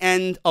 At the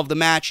end of the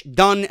match,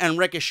 Dunne and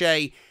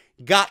Ricochet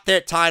got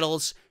their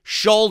titles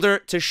shoulder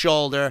to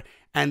shoulder,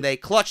 and they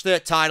clutch their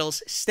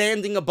titles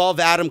standing above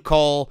Adam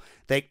Cole.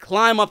 They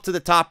climb up to the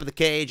top of the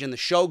cage, and the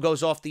show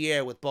goes off the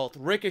air with both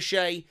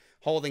Ricochet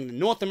holding the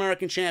North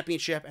American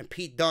Championship and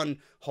Pete Dunne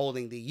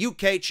holding the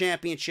UK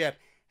Championship.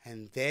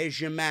 And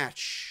there's your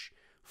match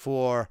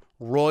for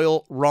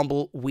Royal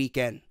Rumble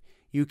weekend.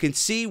 You can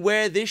see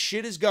where this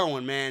shit is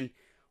going, man.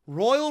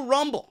 Royal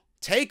Rumble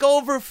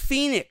Takeover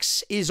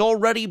Phoenix is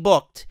already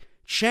booked.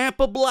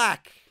 Ciampa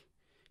Black,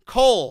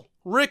 Cole,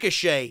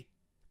 Ricochet,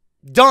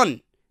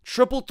 Dunne.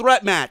 Triple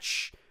threat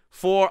match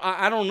for,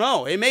 I don't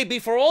know. It may be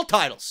for all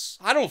titles.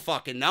 I don't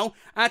fucking know.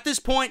 At this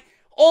point,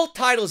 all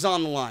titles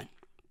on the line.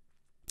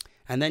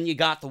 And then you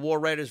got the War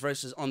Raiders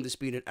versus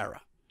Undisputed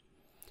Era.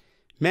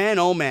 Man,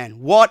 oh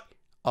man, what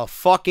a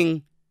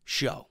fucking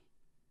show.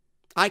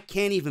 I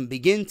can't even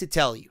begin to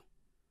tell you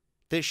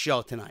this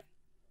show tonight.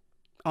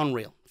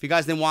 Unreal. If you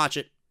guys didn't watch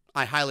it,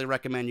 I highly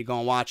recommend you go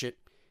and watch it.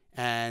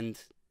 And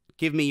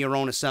give me your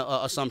own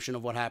assumption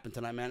of what happened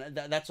tonight, man.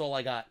 That's all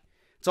I got.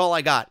 That's all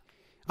I got.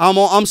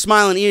 I'm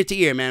smiling ear to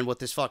ear, man, with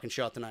this fucking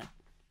show tonight.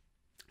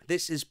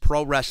 This is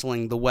pro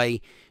wrestling the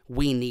way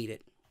we need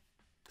it.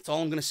 That's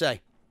all I'm going to say.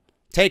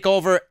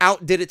 TakeOver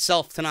outdid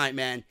itself tonight,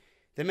 man.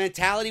 The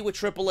mentality with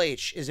Triple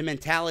H is a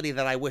mentality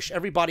that I wish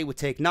everybody would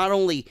take, not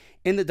only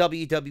in the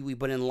WWE,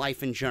 but in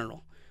life in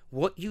general.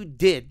 What you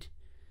did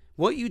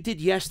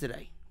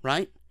yesterday,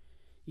 right?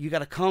 You got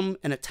to come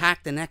and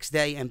attack the next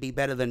day and be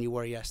better than you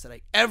were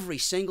yesterday. Every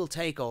single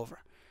takeover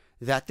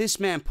that this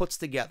man puts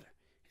together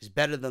is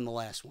better than the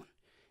last one.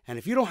 And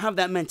if you don't have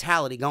that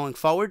mentality going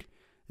forward,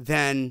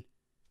 then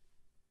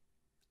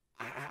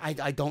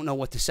I don't know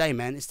what to say,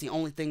 man. It's the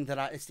only thing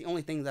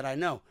that I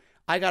know.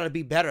 I got to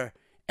be better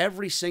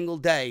every single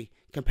day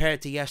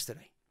compared to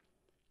yesterday.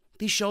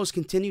 These shows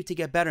continue to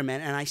get better,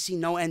 man, and I see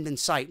no end in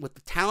sight. With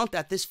the talent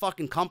that this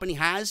fucking company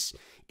has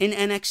in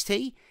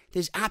NXT,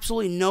 there's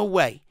absolutely no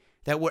way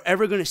that we're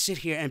ever going to sit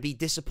here and be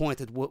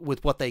disappointed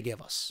with what they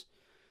give us.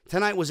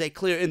 Tonight was a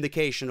clear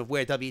indication of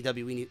where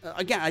WWE need.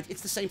 Again,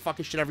 it's the same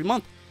fucking shit every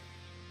month.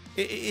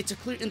 It's a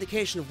clear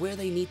indication of where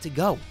they need to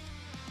go,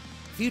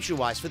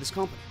 future-wise, for this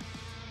company.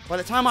 By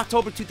the time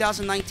October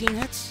 2019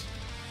 hits,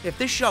 if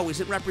this show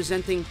isn't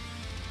representing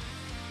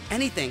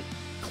anything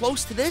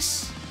close to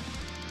this,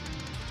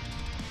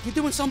 you're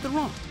doing something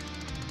wrong.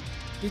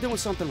 You're doing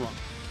something wrong.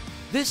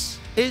 This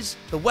is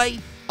the way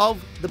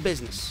of the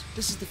business.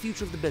 This is the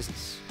future of the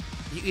business.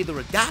 You either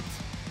adapt,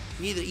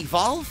 you either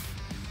evolve,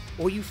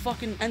 or you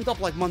fucking end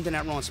up like Monday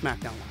Night Raw and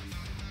SmackDown Live.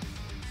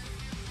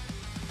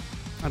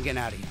 I'm getting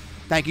out of here.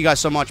 Thank you guys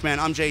so much, man.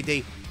 I'm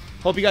JD.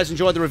 Hope you guys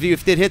enjoyed the review. If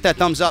you did, hit that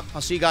thumbs up.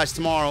 I'll see you guys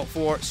tomorrow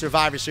for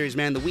Survivor Series,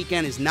 man. The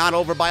weekend is not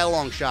over by a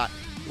long shot.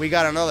 We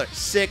got another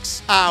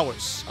 6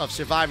 hours of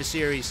Survivor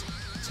Series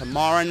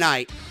tomorrow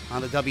night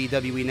on the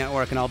WWE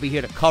Network, and I'll be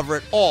here to cover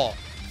it all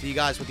for you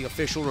guys with the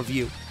official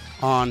review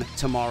on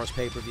tomorrow's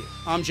pay-per-view.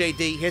 I'm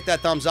JD. Hit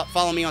that thumbs up.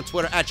 Follow me on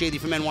Twitter at JD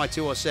from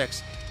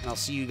NY206, and I'll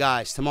see you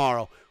guys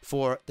tomorrow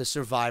for the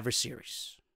Survivor Series.